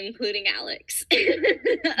 including Alex. But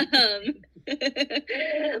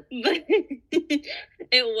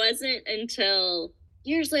it wasn't until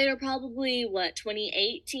years later, probably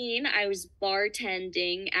 2018, I was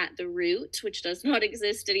bartending at the Root, which does not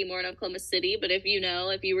exist anymore in Oklahoma City, but if you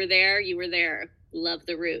were there, you were there. Love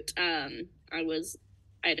the Root. I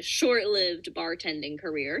had a short-lived bartending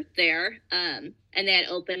career there, and they had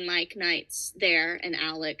open mic nights there, and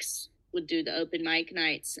Alex would do the open mic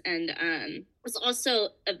nights, and it was also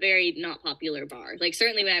a very not popular bar. Like,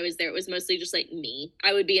 certainly when I was there, it was mostly just like me.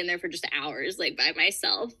 I would be in there for just hours, like by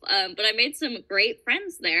myself, but I made some great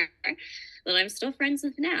friends there that I'm still friends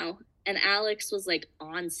with now. And Alex was like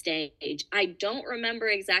on stage. I don't remember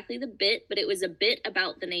exactly the bit, but it was a bit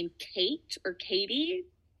about the name Kate or Katie,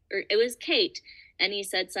 or it was Kate, and he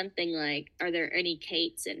said something like, "Are there any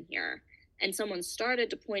Kates in here?" And someone started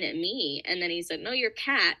to point at me, and then he said, "No, you're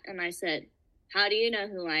Kat." And I said, "How do you know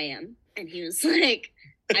who I am?" And he was like,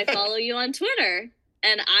 "I follow you on Twitter."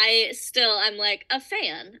 And I'm like, a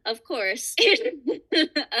fan, of course. I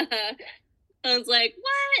was like,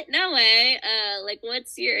 "What? No way. Like,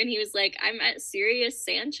 what's your," and he was like, "I'm at Sirius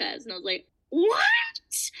Sanchez." And I was like, "What?"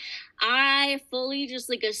 I fully just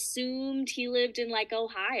like assumed he lived in like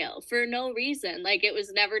Ohio for no reason. Like, it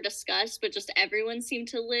was never discussed, but just everyone seemed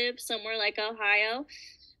to live somewhere like Ohio.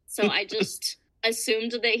 So I just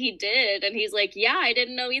assumed that he did. And he's like, "Yeah, I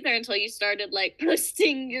didn't know either until you started like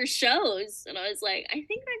posting your shows." And I was like, "I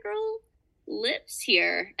think that girl lives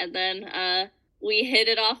here." And then we hit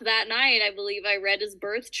it off that night. I believe I read his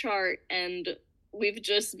birth chart, and we've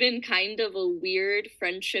just been kind of a weird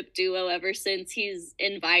friendship duo ever since. He's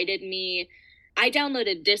invited me. I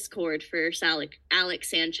downloaded Discord for Alex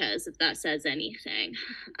Sanchez, if that says anything,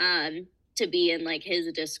 to be in like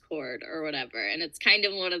his Discord or whatever. And it's kind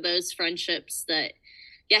of one of those friendships that,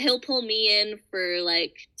 yeah, he'll pull me in for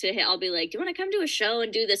like, I'll be like, "Do you want to come to a show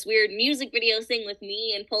and do this weird music video thing with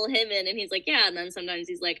me?" And pull him in. And he's like, "Yeah." And then sometimes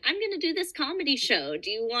he's like, "I'm going to do this comedy show.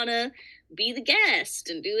 Do you want to be the guest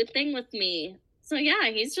and do a thing with me?" So yeah,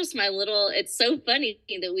 he's just my little, it's so funny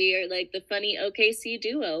that we are like the funny OKC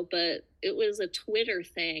duo, but it was a Twitter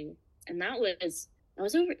thing. And that was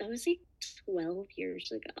like 12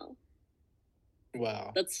 years ago.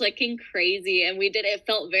 Wow. That's fucking crazy. And it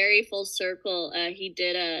felt very full circle. He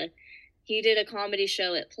did a comedy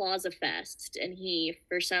show at Plaza Fest, and he,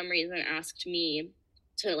 for some reason, asked me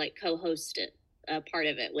to like co-host it, part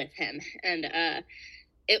of it with him. And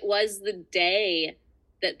it was the day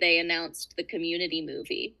that they announced the Community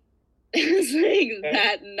movie. It was like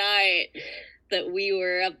that night that we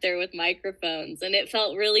were up there with microphones, and it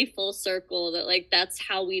felt really full circle that like that's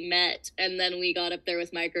how we met, and then we got up there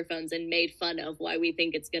with microphones and made fun of why we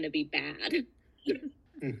think it's going to be bad.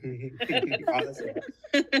 Awesome.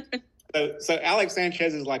 So Alex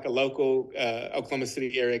Sanchez is like a local Oklahoma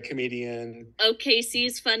City area comedian.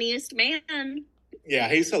 OKC's funniest man. Yeah,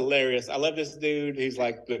 he's hilarious. I love this dude. He's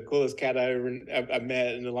like the coolest cat I've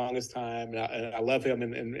met in the longest time, and I love him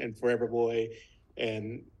and Forever Boy.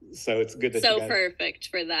 And so it's good that so perfect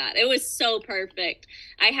for that. It was so perfect.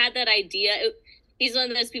 I had that idea. He's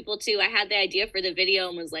one of those people too. I had the idea for the video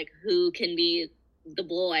and was like, who can be the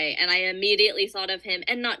boy? And I immediately thought of him.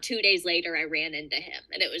 And not 2 days later, I ran into him,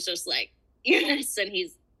 and it was just like, yes. And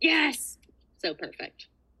he's yes, so perfect.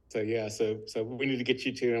 So yeah, so we need to get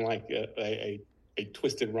you two in like a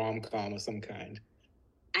twisted rom-com of some kind.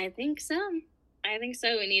 I think so.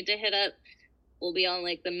 We need to hit up. We'll be on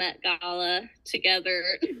like the Met Gala together,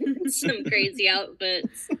 some crazy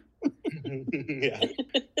outfits. Yeah.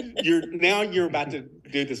 You're about to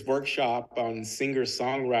do this workshop on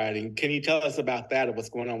singer-songwriting. Can you tell us about that and what's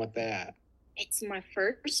going on with that? It's my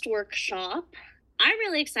first workshop. I'm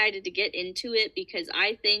really excited to get into it because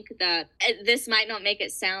I think that this might not make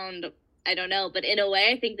it sound, I don't know, but in a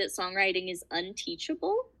way, I think that songwriting is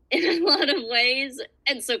unteachable in a lot of ways.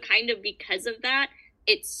 And so kind of because of that,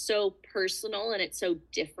 it's so personal and it's so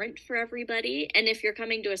different for everybody. And if you're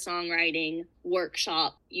coming to a songwriting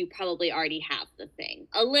workshop, you probably already have the thing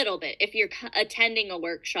a little bit. If you're attending a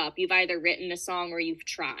workshop, you've either written a song or you've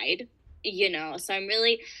tried, so I'm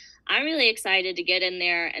really excited to get in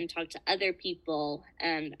there and talk to other people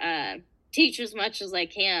and teach as much as I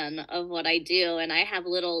can of what I do. And I have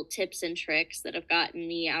little tips and tricks that have gotten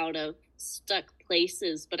me out of stuck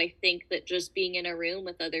places. But I think that just being in a room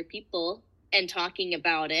with other people and talking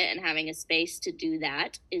about it and having a space to do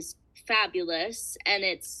that is fabulous. And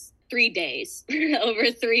it's 3 days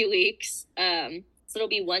over 3 weeks. So it'll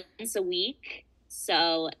be once a week.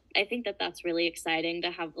 So I think that that's really exciting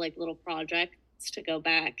to have like little projects to go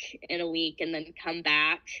back in a week and then come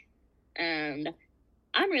back. And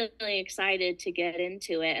I'm really excited to get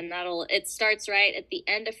into it. And it starts right at the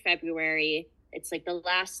end of February. It's like the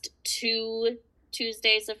last 2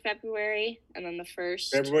 Tuesdays of February, and then the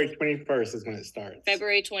first. February 21st is when it starts.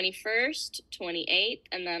 February 21st, 28th,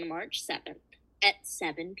 and then March 7th at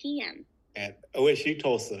 7 p.m. At OSU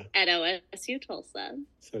Tulsa. At OSU Tulsa.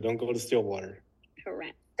 So don't go to Stillwater.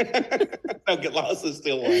 Correct. Don't get lost in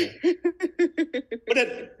Stillwater.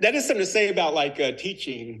 But that is something to say about like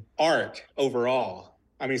teaching art overall.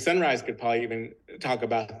 I mean, Sunrise could probably even talk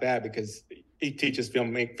about that because he teaches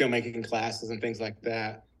filmmaking classes and things like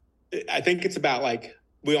that. I think it's about like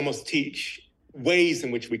we almost teach ways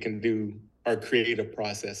in which we can do our creative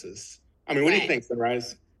processes. I mean, what do you think,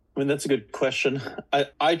 Sunrise? I mean, that's a good question.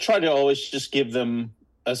 I try to always just give them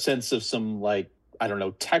a sense of some like, I don't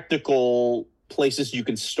know, technical places you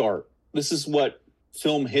can start. This is what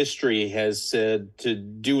film history has said to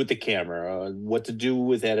do with the camera, what to do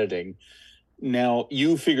with editing. Now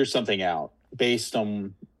you figure something out based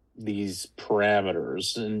on these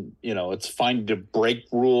parameters, and it's fine to break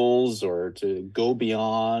rules or to go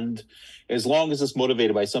beyond as long as it's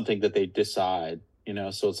motivated by something that they decide,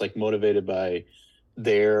 so it's like motivated by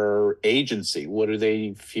their agency. What do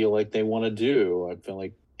they feel like they want to do? I feel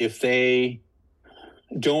like if they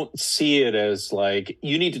don't see it as like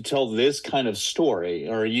you need to tell this kind of story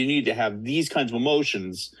or you need to have these kinds of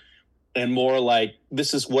emotions, and more like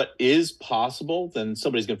this is what is possible, then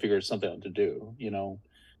somebody's going to figure something out to do,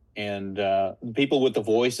 and the people with the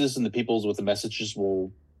voices and the people with the messages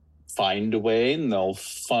will find a way and they'll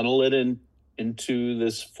funnel it into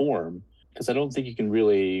this form. Because I don't think you can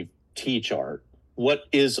really teach art. What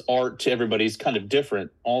is art to everybody is kind of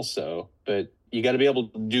different also, but you got to be able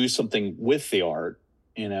to do something with the art,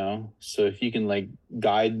 so if you can like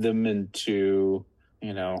guide them into,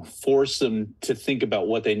 force them to think about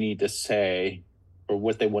what they need to say or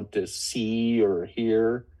what they want to see or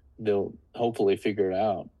hear, they'll hopefully figure it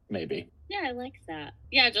out. Maybe. Yeah, I like that.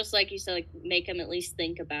 Yeah, just like you said, like make them at least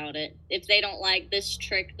think about it. If they don't like this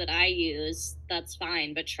trick that I use, that's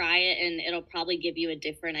fine, but try it and it'll probably give you a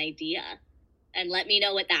different idea. and let me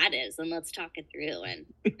know what that is, and let's talk it through. And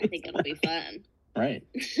I think it'll be fun. Right.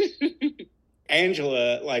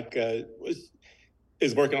 Angela,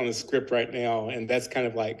 is working on the script right now, and that's kind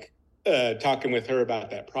of like talking with her about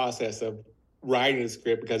that process of writing the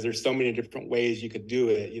script, because there's so many different ways you could do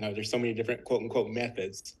it. There's so many different quote unquote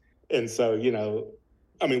methods. And so,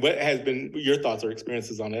 what has been your thoughts or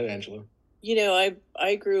experiences on that, Angela?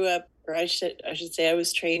 I grew up, or I should say I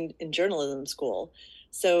was trained in journalism school.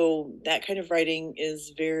 So that kind of writing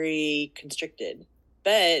is very constricted.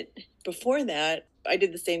 But before that, I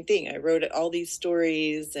did the same thing. I wrote all these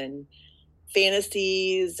stories and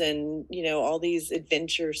fantasies and, all these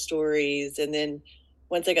adventure stories. And then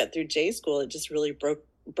once I got through J school, it just really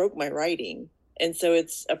broke my writing. And so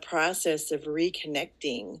it's a process of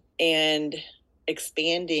reconnecting and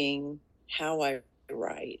expanding how I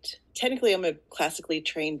write. Technically, I'm a classically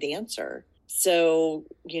trained dancer. So,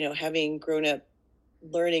 having grown up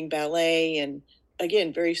learning ballet and,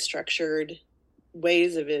 again, very structured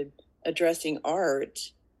ways of addressing art,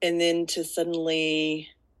 and then to suddenly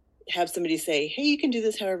have somebody say, hey, you can do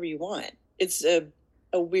this however you want. It's a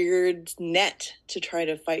weird net to try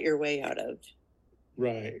to fight your way out of.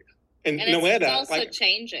 Right. And it's also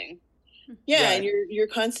changing. Yeah, right. And you're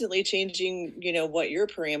constantly changing, what your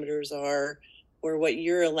parameters are or what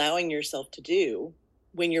you're allowing yourself to do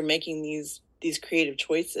when you're making these creative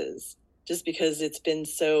choices, just because it's been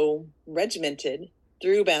so regimented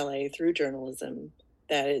through ballet, through journalism,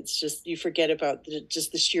 that it's just, you forget about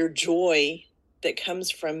just the sheer joy that comes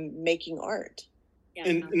from making art. Yeah.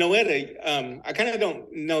 And Noetta, I kind of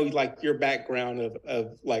don't know your background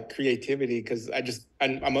of creativity, because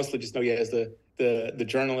I mostly just know you as the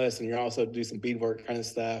journalist, and you also do some beadwork kind of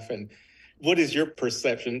stuff. And what is your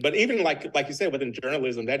perception? But even like you said, within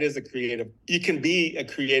journalism, that is you can be a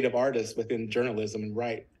creative artist within journalism and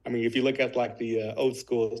write. I mean, if you look at the old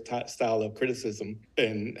school style of criticism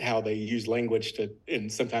and how they use language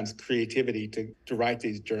and sometimes creativity to write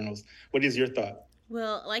these journals, what is your thought?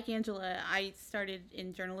 Well, like Angela, I started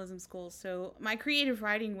in journalism school, so my creative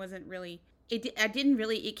writing wasn't really,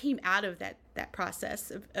 it came out of that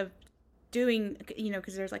process of doing,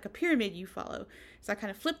 because there's a pyramid you follow. So I kind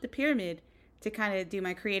of flipped the pyramid to kind of do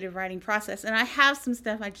my creative writing process. And I have some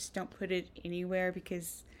stuff, I just don't put it anywhere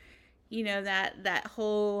because, that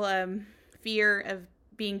whole fear of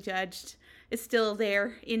being judged is still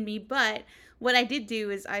there in me. But what I did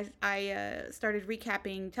do is I started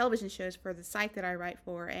recapping television shows for the site that I write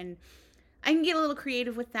for, and I can get a little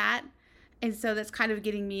creative with that. And so that's kind of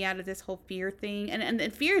getting me out of this whole fear thing.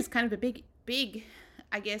 And fear is kind of a big,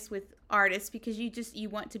 I guess, with artists, because you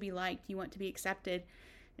want to be liked, you want to be accepted.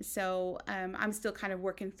 And so I'm still kind of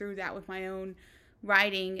working through that with my own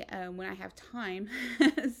writing when I have time.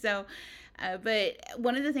 So, but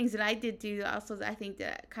one of the things that I did do also, I think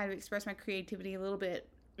that kind of expressed my creativity a little bit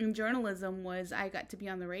in journalism, was I got to be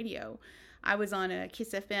on the radio. I was on a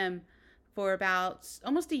Kiss FM for about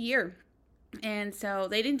almost a year. And so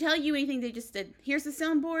they didn't tell you anything. They just said, here's the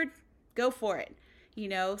soundboard, go for it.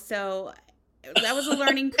 So that was a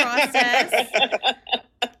learning process.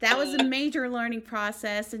 That was a major learning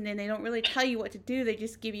process. And then they don't really tell you what to do. They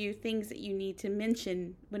just give you things that you need to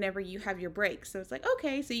mention whenever you have your break. So it's like,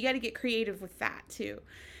 okay, so you got to get creative with that too.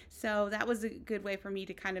 So that was a good way for me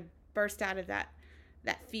to kind of burst out of that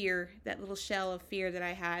fear, that little shell of fear that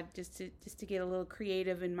I had, just to get a little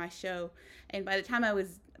creative in my show. And by the time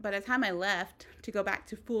I left to go back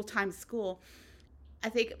to full-time school, I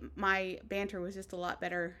think my banter was just a lot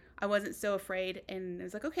better. I wasn't so afraid, and I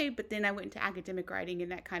was like, okay, but then I went into academic writing,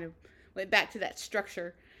 and that kind of went back to that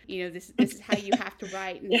structure. This is how you have to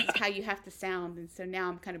write, and this is how you have to sound. And so now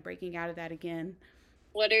I'm kind of breaking out of that again.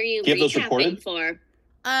 What are you recapping for?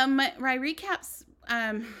 My recaps,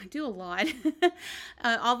 I do a lot.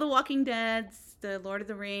 All the Walking Deads, the Lord of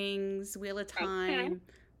the Rings, Wheel of Time,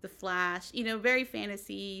 The Flash, very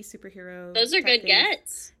fantasy, superhero. Those are good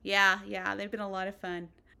gets. Yeah, they've been a lot of fun.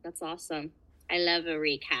 That's awesome. I love a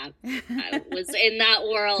recap. I was in that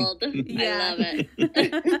world. Yeah. I love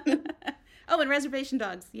it. Oh, and Reservation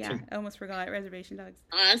Dogs. Yeah, I almost forgot Reservation Dogs.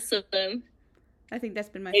 Awesome. I think that's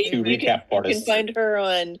been my favorite. Recap artists. You can find her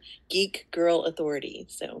on Geek Girl Authority.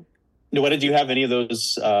 So, what did you have any of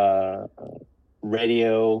those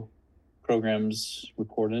radio programs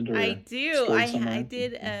recorded? Or I do. I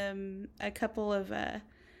did a couple of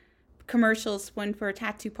commercials, one for a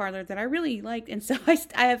tattoo parlor that I really liked, and so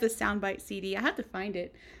I have a soundbite CD. I have to find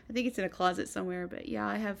it. I think it's in a closet somewhere, but yeah,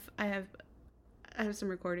 I have some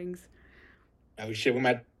recordings. Oh shit, we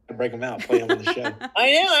might break them out, play them on the show.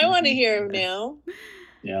 I know, I want to hear them now.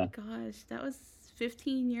 Yeah. Gosh, that was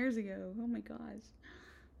 15 years ago. Oh my gosh,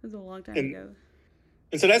 that was a long time ago.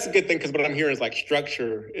 And so that's a good thing, because what I'm hearing is like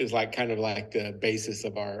structure is like kind of like the basis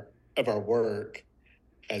of our work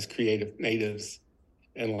as creative natives.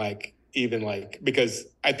 And like, even like, because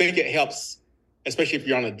I think it helps, especially if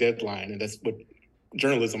you're on a deadline, and that's what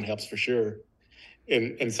journalism helps for sure.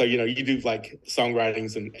 And so, you do like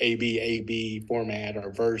songwritings in A-B format,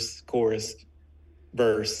 or verse, chorus,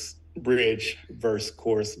 verse, bridge, verse,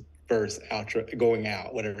 chorus, verse, outro, going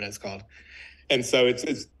out, whatever that's called. And so it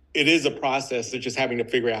is a process of just having to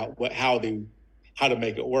figure out how to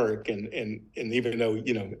make it work. And even though,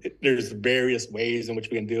 there's various ways in which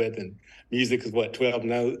we can do it, and music is 12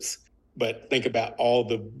 notes, but think about all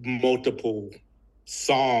the multiple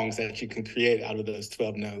songs that you can create out of those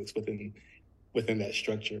 12 notes within that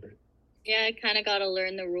structure. Yeah, I kind of got to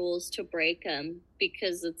learn the rules to break them,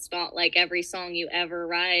 because it's not like every song you ever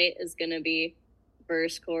write is going to be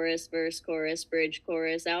verse, chorus, bridge,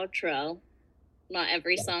 chorus, outro. Not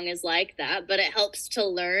every song is like that, but it helps to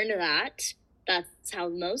learn that. That's how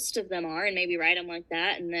most of them are, and maybe write them like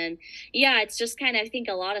that. And then, yeah, it's just kind of, I think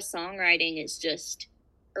a lot of songwriting is just,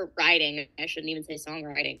 or writing, I shouldn't even say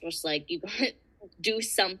songwriting, just like you got to do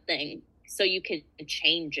something so you can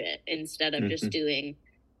change it instead of just doing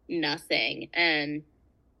nothing. And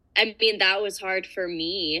I mean, that was hard for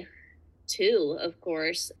me too, of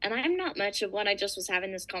course. And I'm not much of one. I just was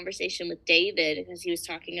having this conversation with David, because he was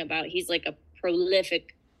talking about, he's like a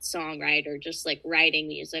prolific songwriter, just like writing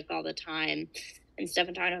music all the time and stuff.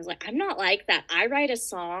 And I was like, I'm not like that. I write a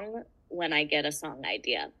song when I get a song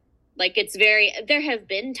idea. Like, there have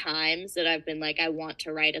been times that I've been like, I want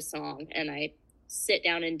to write a song, and I sit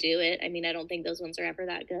down and do it. I mean, I don't think those ones are ever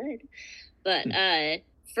that good, but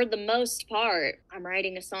for the most part, I'm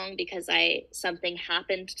writing a song because something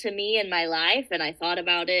happened to me in my life, and I thought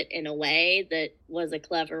about it in a way that was a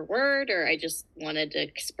clever word, or I just wanted to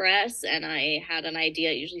express, and I had an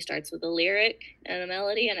idea. It usually starts with a lyric and a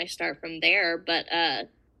melody, and I start from there. But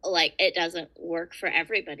like, it doesn't work for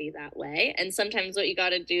everybody that way. And sometimes what you got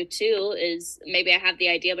to do too is, maybe I have the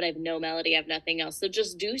idea, but I have no melody, I have nothing else. So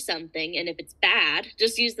just do something. And if it's bad,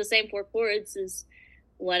 just use the same 4 chords as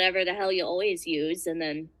whatever the hell you always use, and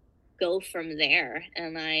then go from there.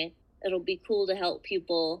 And it'll be cool to help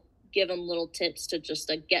people, give them little tips to just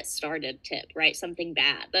a get started tip, write something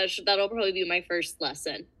bad. That'll probably be my first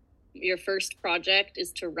lesson. Your first project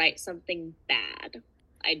is to write something bad.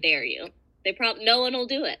 I dare you. No one will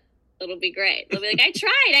do it. It'll be great. They'll be like, I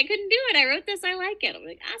tried, I couldn't do it. I wrote this, I like it. I'm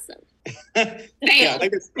like, awesome. Yeah,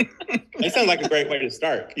 that sounds like a great way to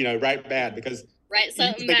start. Write bad, because write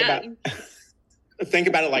something bad. Think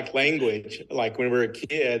about it like language. Like when we're a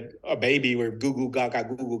kid, a baby, we're goo goo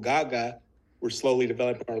gaga. We're slowly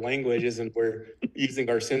developing our languages, and we're using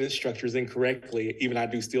our sentence structures incorrectly. Even I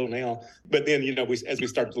do still now. But then, as we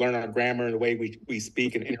start to learn our grammar and the way we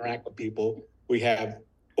speak and interact with people, we have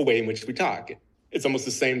a way in which we talk. It's almost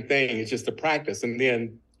the same thing. It's just a practice. And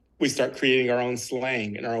then we start creating our own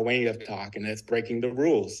slang and our way of talk, and that's breaking the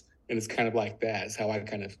rules. And it's kind of like that. It's how I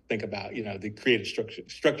kind of think about, the creative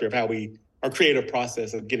structure of how our creative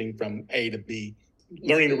process of getting from A to B,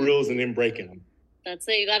 learning the rules and then breaking them. That's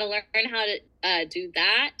it. You got to learn how to do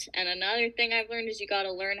that. And another thing I've learned is you got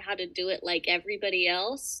to learn how to do it like everybody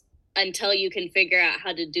else until you can figure out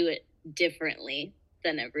how to do it differently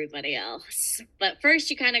than everybody else. But first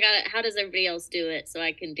you kind of got how does everybody else do it so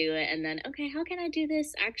I can do it? And then, okay, how can I do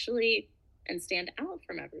this actually and stand out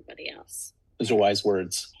from everybody else? Those are wise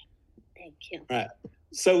words. Thank you. All right.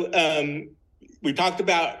 So we talked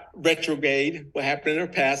about retrograde, what happened in our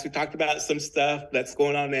past. We talked about some stuff that's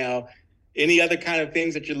going on now. Any other kind of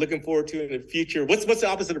things that you're looking forward to in the future? What's the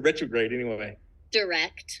opposite of retrograde anyway?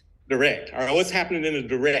 Direct. All right. What's happening in the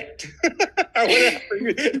direct?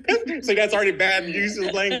 So that's already bad use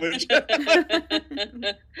of language.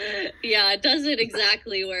 Yeah, it doesn't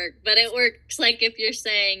exactly work, but it works like if you're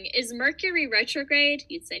saying, is Mercury retrograde?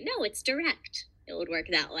 You'd say, no, it's direct. It would work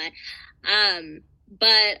that way.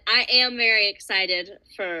 But I am very excited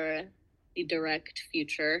for the direct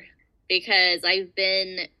future, because I've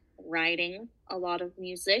been writing a lot of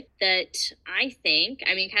music that I think,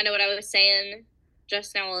 kind of what I was saying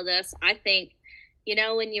just now, all of this, I think,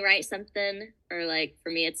 when you write something, or like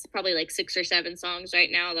for me, it's probably like 6 or 7 songs right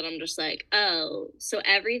now that I'm just like, oh, so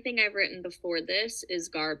everything I've written before this is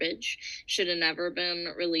garbage, should have never been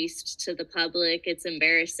released to the public, it's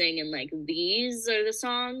embarrassing, and like these are the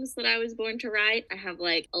songs that I was born to write. I have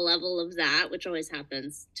like a level of that, which always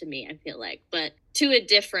happens to me, I feel like, but to a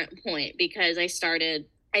different point, because I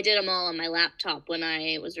did them all on my laptop when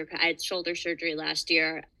I had shoulder surgery last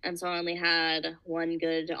year. And so I only had one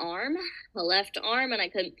good arm, a left arm, and I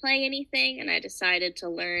couldn't play anything. And I decided to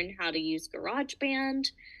learn how to use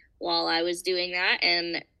GarageBand, while I was doing that.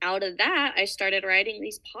 And out of that, I started writing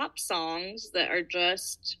these pop songs that are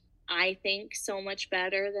just, I think, so much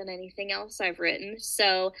better than anything else I've written.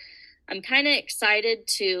 So I'm kind of excited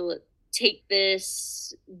to take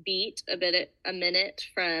this beat a minute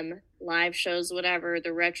from live shows, whatever,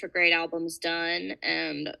 the Retrograde album's done,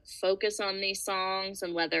 and focus on these songs,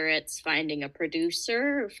 and whether it's finding a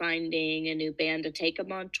producer or finding a new band to take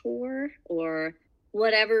them on tour or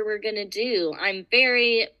whatever we're going to do. I'm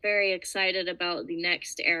very, very excited about the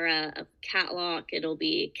next era of Catlock. It'll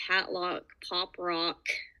be Catlock pop rock.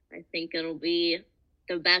 I think it'll be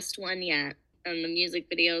the best one yet. And the music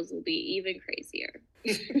videos will be even crazier.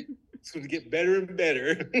 It's going to get better and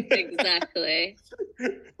better. Exactly.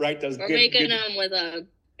 Right. We're making them with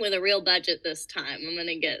a real budget this time. I'm going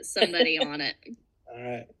to get somebody on it. All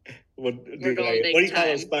right. What do going you call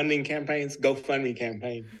those funding campaigns? GoFundMe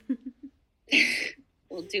campaign.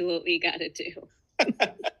 We'll do what we got to do.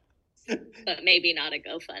 But maybe not a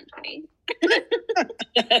GoFundMe.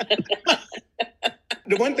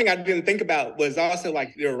 The one thing I didn't think about was also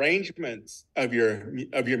like the arrangements of your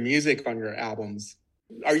music on your albums.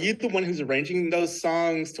 Are you the one who's arranging those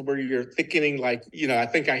songs to where you're thickening, like, you know, I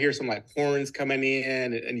think I hear some like horns coming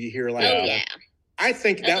in and you hear like, oh yeah. I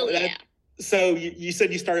think that. So you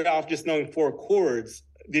said you started off just knowing 4 chords.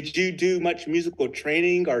 Did you do much musical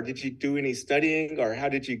training, or did you do any studying, or how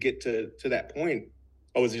did you get to that point?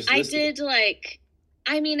 Or was it just listening?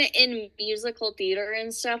 I did in musical theater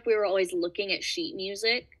and stuff, we were always looking at sheet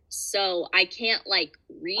music. So I can't like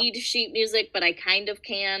read sheet music, but I kind of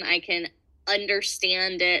can. I can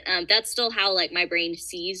understand it. That's still how like my brain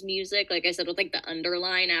sees music. Like I said, with like the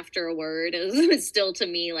underline after a word is still to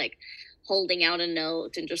me like holding out a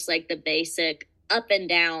note and just like the basic up and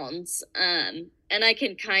downs. And I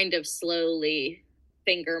can kind of slowly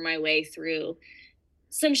finger my way through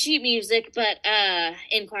some sheet music, but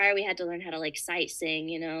in choir we had to learn how to like sight sing,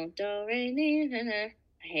 you know, do re mi na na.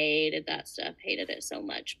 I hated that stuff, hated it so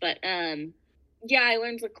much. But yeah, I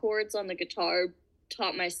learned the chords on the guitar,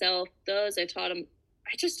 taught myself those. I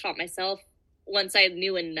just taught myself once I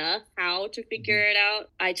knew enough how to figure it out.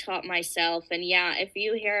 I taught myself, and yeah, if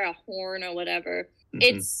you hear a horn or whatever,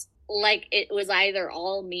 it's like it was either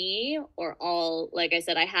all me or all, like I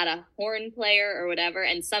said, I had a horn player or whatever,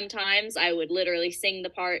 and sometimes I would literally sing the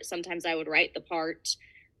part, sometimes I would write the part,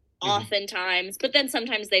 oftentimes, but then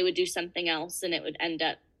sometimes they would do something else and it would end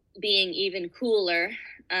up being even cooler.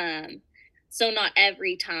 So not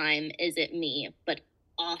every time is it me, but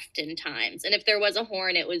oftentimes. And if there was a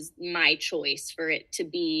horn, it was my choice for it to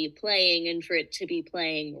be playing and for it to be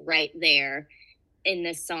playing right there in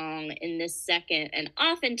this song, in this second. And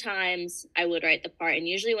oftentimes I would write the part. And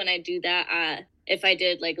usually when I do that, if I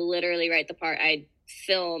did like literally write the part, I'd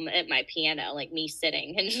film at my piano, like me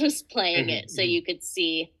sitting and just playing it. So you could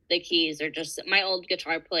see the keys. Or just my old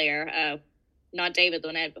guitar player, not David, the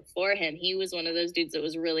one I had before him, he was one of those dudes that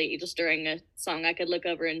was really, just during a song, I could look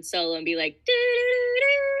over and solo and be like,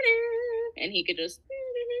 and he could just,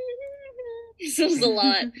 so it was a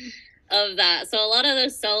lot of that. So a lot of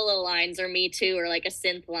those solo lines are me too, or like a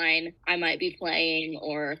synth line I might be playing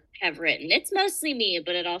or have written. It's mostly me,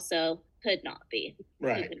 but it also could not be.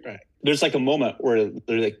 Right. There's like a moment where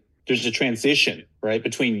there's a transition, right,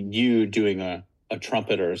 between you doing a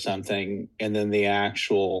trumpet or something, and then the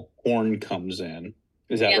actual horn comes in.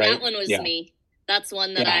 Is that right? Yeah, that one was me. That's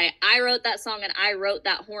one that I wrote that song, and I wrote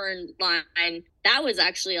that horn line. That was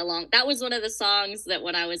actually that was one of the songs that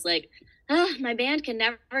when I was like, my band can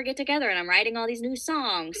never get together and I'm writing all these new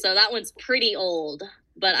songs. So that one's pretty old.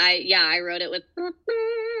 But I wrote it with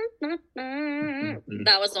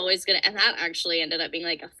that was always gonna, and that actually ended up being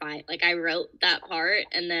like a fight. Like I wrote that part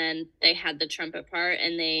and then they had the trumpet part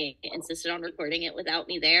and they insisted on recording it without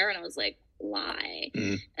me there, and I was like, why?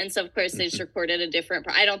 And so of course they just recorded a different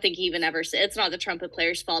part. I don't think he even ever it's not the trumpet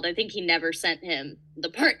player's fault. I think he never sent him the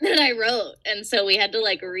part that I wrote, and so we had to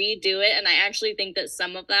like redo it. And I actually think that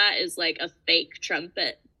some of that is like a fake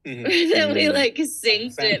trumpet that we like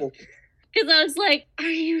synced it. Because I was like, are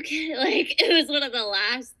you kidding? Like, it was one of the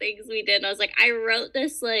last things we did. And I was like, I wrote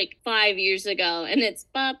this like 5 years ago and it's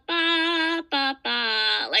ba ba ba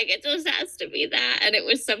ba. Like, it just has to be that. And it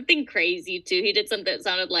was something crazy too. He did something that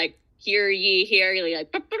sounded like, hear ye, hear ye,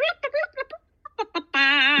 like, ba, ba, ba, ba, ba, ba,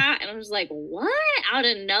 ba. And I was like, what? Out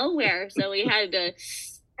of nowhere. So we had to,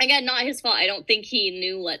 again, not his fault. I don't think he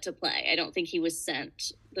knew what to play. I don't think he was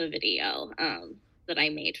sent the video. That I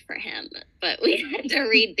made for him, but we had to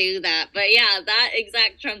redo that. But yeah, that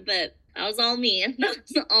exact trumpet, that was all me. That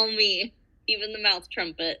was all me, even the mouth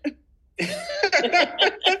trumpet.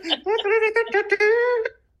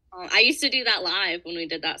 I used to do that live when we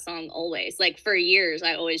did that song always. Like for years,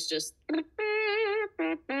 I always just.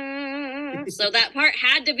 So that part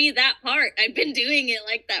had to be that part. I've been doing it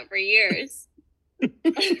like that for years.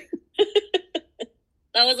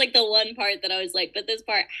 That was like the one part that I was like, but this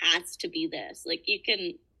part has to be this. Like you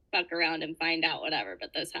can fuck around and find out whatever,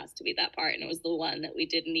 but this has to be that part. And it was the one that we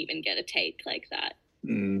didn't even get a take like that.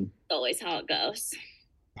 It's always how it goes.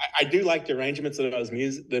 I do like the arrangements of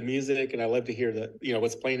the music, and I love to hear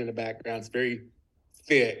what's playing in the background. It's very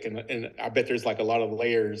thick, and I bet there's like a lot of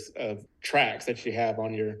layers of tracks that you have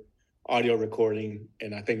on your audio recording.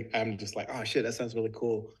 And I think I'm just like, oh shit, that sounds really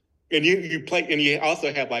cool. And you play, and you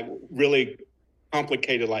also have like really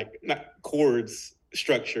complicated, like not chords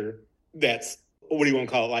structure. That's, what do you want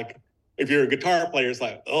to call it? Like if you're a guitar player, it's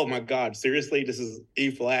like, oh my God, seriously, this is E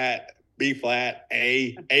flat, B flat,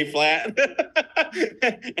 A flat.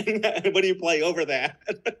 And what do you play over that?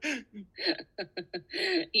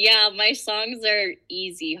 Yeah, my songs are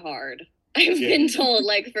easy hard. I've been told,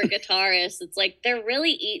 like for guitarists, it's like they're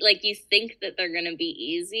really like you think that they're gonna be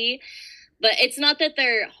easy, but it's not that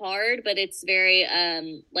they're hard, but it's very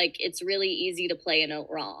like it's really easy to play a note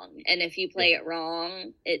wrong, and if you play it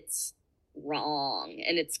wrong, it's wrong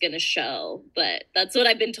and it's gonna show. But that's what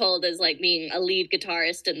I've been told is like being a lead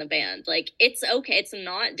guitarist in the band. Like it's okay, it's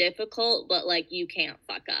not difficult, but like you can't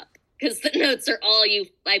fuck up because the notes are all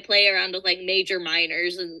I play around with like major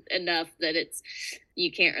minors and enough that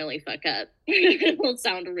you can't really fuck up. It will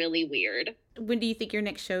sound really weird. When do you think your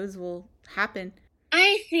next shows will happen?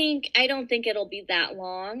 I don't think it'll be that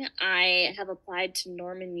long. I have applied to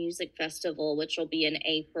Norman Music Festival, which will be in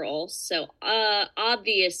April. So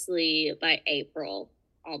obviously by April,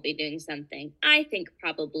 I'll be doing something. I think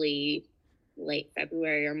probably late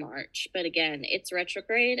February or March. But again, it's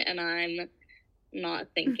retrograde and I'm not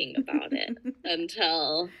thinking about it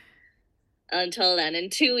until then. In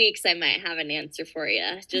 2 weeks, I might have an answer for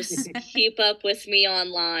you. Just keep up with me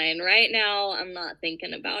online. Right now, I'm not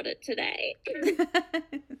thinking about it today.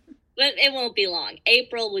 But it won't be long.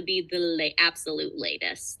 April would be the absolute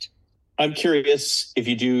latest. I'm curious if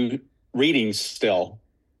you do readings still.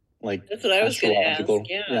 Like that's what I was going to ask.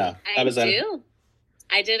 Yeah. I do.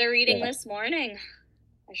 I did a reading this morning.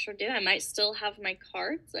 I sure do. I might still have my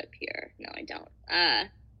cards up here. No, I don't.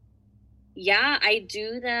 Yeah, I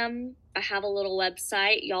do them. I have a little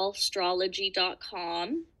website,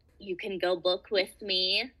 y'allastrology.com. You can go book with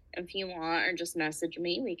me if you want, or just message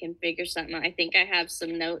me. We can figure something out. I think I have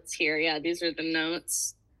some notes here. Yeah, these are the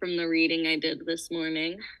notes from the reading I did this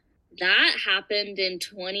morning. That happened in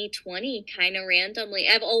 2020, kind of randomly.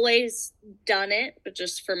 I've always done it, but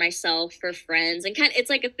just for myself, for friends. And it's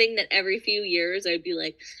like a thing that every few years I'd be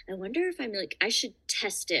like, I wonder if I'm like, I should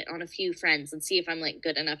test it on a few friends and see if I'm like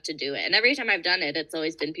good enough to do it. And every time I've done it, it's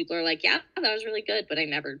always been people are like, yeah, that was really good, but I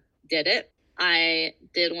never did it. I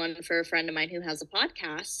did one for a friend of mine who has a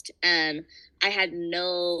podcast, and I had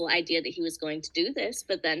no idea that he was going to do this,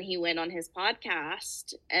 but then he went on his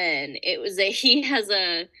podcast, and he has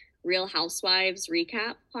a Real Housewives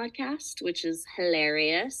recap podcast, which is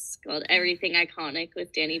hilarious, called Everything Iconic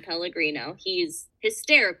with Danny Pellegrino. He's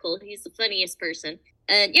hysterical. He's the funniest person.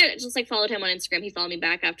 And yeah, just like followed him on Instagram. He followed me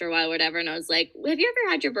back after a while, whatever. And I was like, have you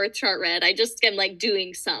ever had your birth chart read? I just am like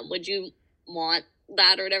doing some. Would you want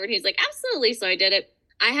that or whatever? And he's like, absolutely. So I did it.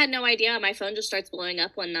 I had no idea. My phone just starts blowing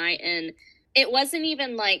up one night, and it wasn't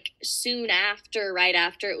even like soon after, right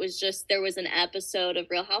after. It was just, there was an episode of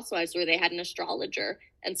Real Housewives where they had an astrologer.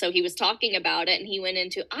 And so he was talking about it, and he went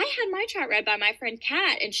into, I had my chart read by my friend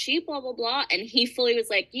Kat, and she blah, blah, blah. And he fully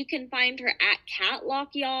was like, you can find her at Catlock,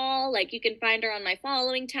 y'all. Like, you can find her on my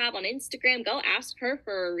following tab on Instagram. Go ask her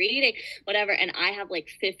for a reading, whatever. And I have like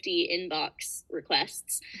 50 inbox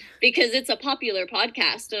requests because it's a popular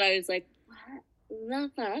podcast. And I was like,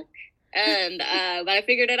 what the fuck? And, but I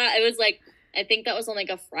figured it out. It was like, I think that was on like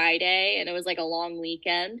a Friday, and it was like a long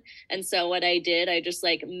weekend. And so what I did, I just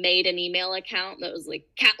like made an email account that was like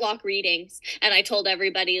Catlock Readings. And I told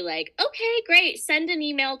everybody like, okay, great. Send an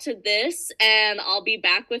email to this, and I'll be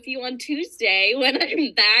back with you on Tuesday when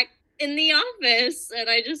I'm back in the office. And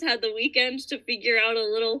I just had the weekend to figure out a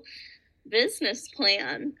little business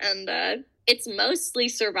plan. And, it's mostly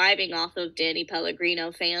surviving off of Danny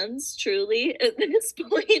Pellegrino fans, truly, at this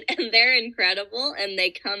point. And they're incredible, and they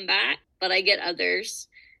come back. But I get others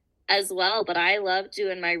as well. But I love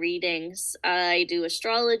doing my readings. I do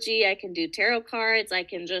astrology. I can do tarot cards. I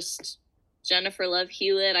can just Jennifer Love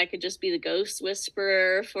Hewitt. I could just be the ghost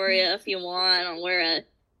whisperer for you if you want. I'll wear a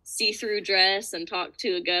see-through dress and talk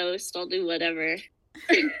to a ghost. I'll do whatever.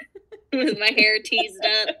 With my hair teased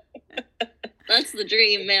up. That's the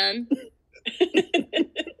dream, man.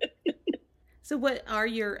 So what are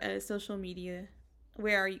your social media?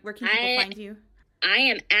 Where can people find you? I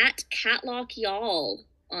am at Catlock Y'all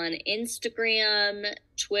on Instagram,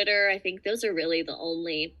 Twitter. I think those are really the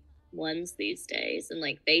only ones these days. And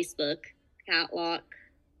like Facebook, Catlock,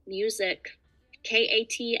 music,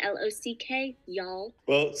 Katlock, y'all.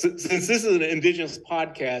 Well, since this is an Indigenous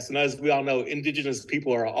podcast, and as we all know, Indigenous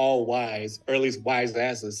people are all wise, or at least wise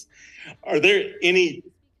asses. Are there any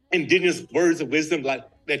Indigenous words of wisdom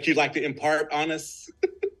that you'd like to impart on us?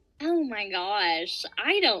 Oh my gosh,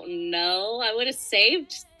 I don't know. I would have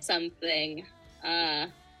saved something. I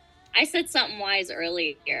said something wise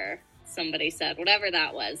earlier. Somebody said, whatever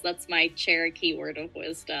that was. That's my Cherokee word of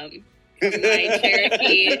wisdom. My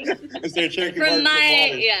Cherokee. Is there a Cherokee from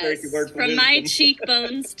my yes, word from my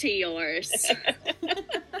cheekbones to yours,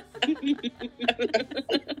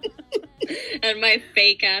 and my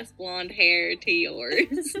fake ass blonde hair to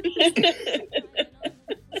yours.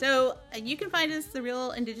 So you can find us, The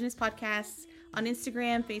Real Indigenous Podcast, on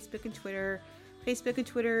Instagram, Facebook, and Twitter. Facebook and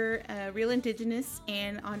Twitter, Real Indigenous,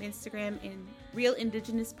 and on Instagram in Real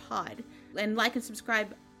Indigenous Pod. And like and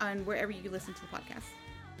subscribe on wherever you listen to the podcast.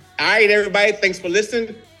 All right, everybody. Thanks for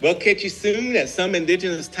listening. We'll catch you soon at some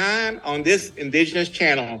Indigenous time on this Indigenous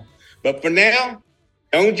channel. But for now,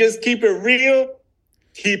 don't just keep it real.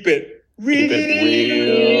 Keep it real. Keep it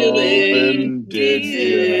real.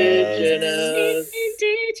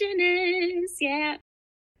 Indigenous, yeah.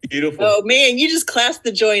 Beautiful. Oh, man, you just classed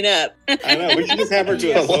the joint up. I know. We should just have her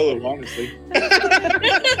do a solo, honestly.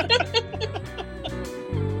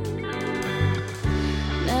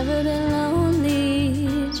 Never been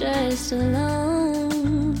lonely, just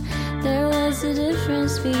alone. There was a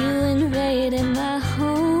difference for you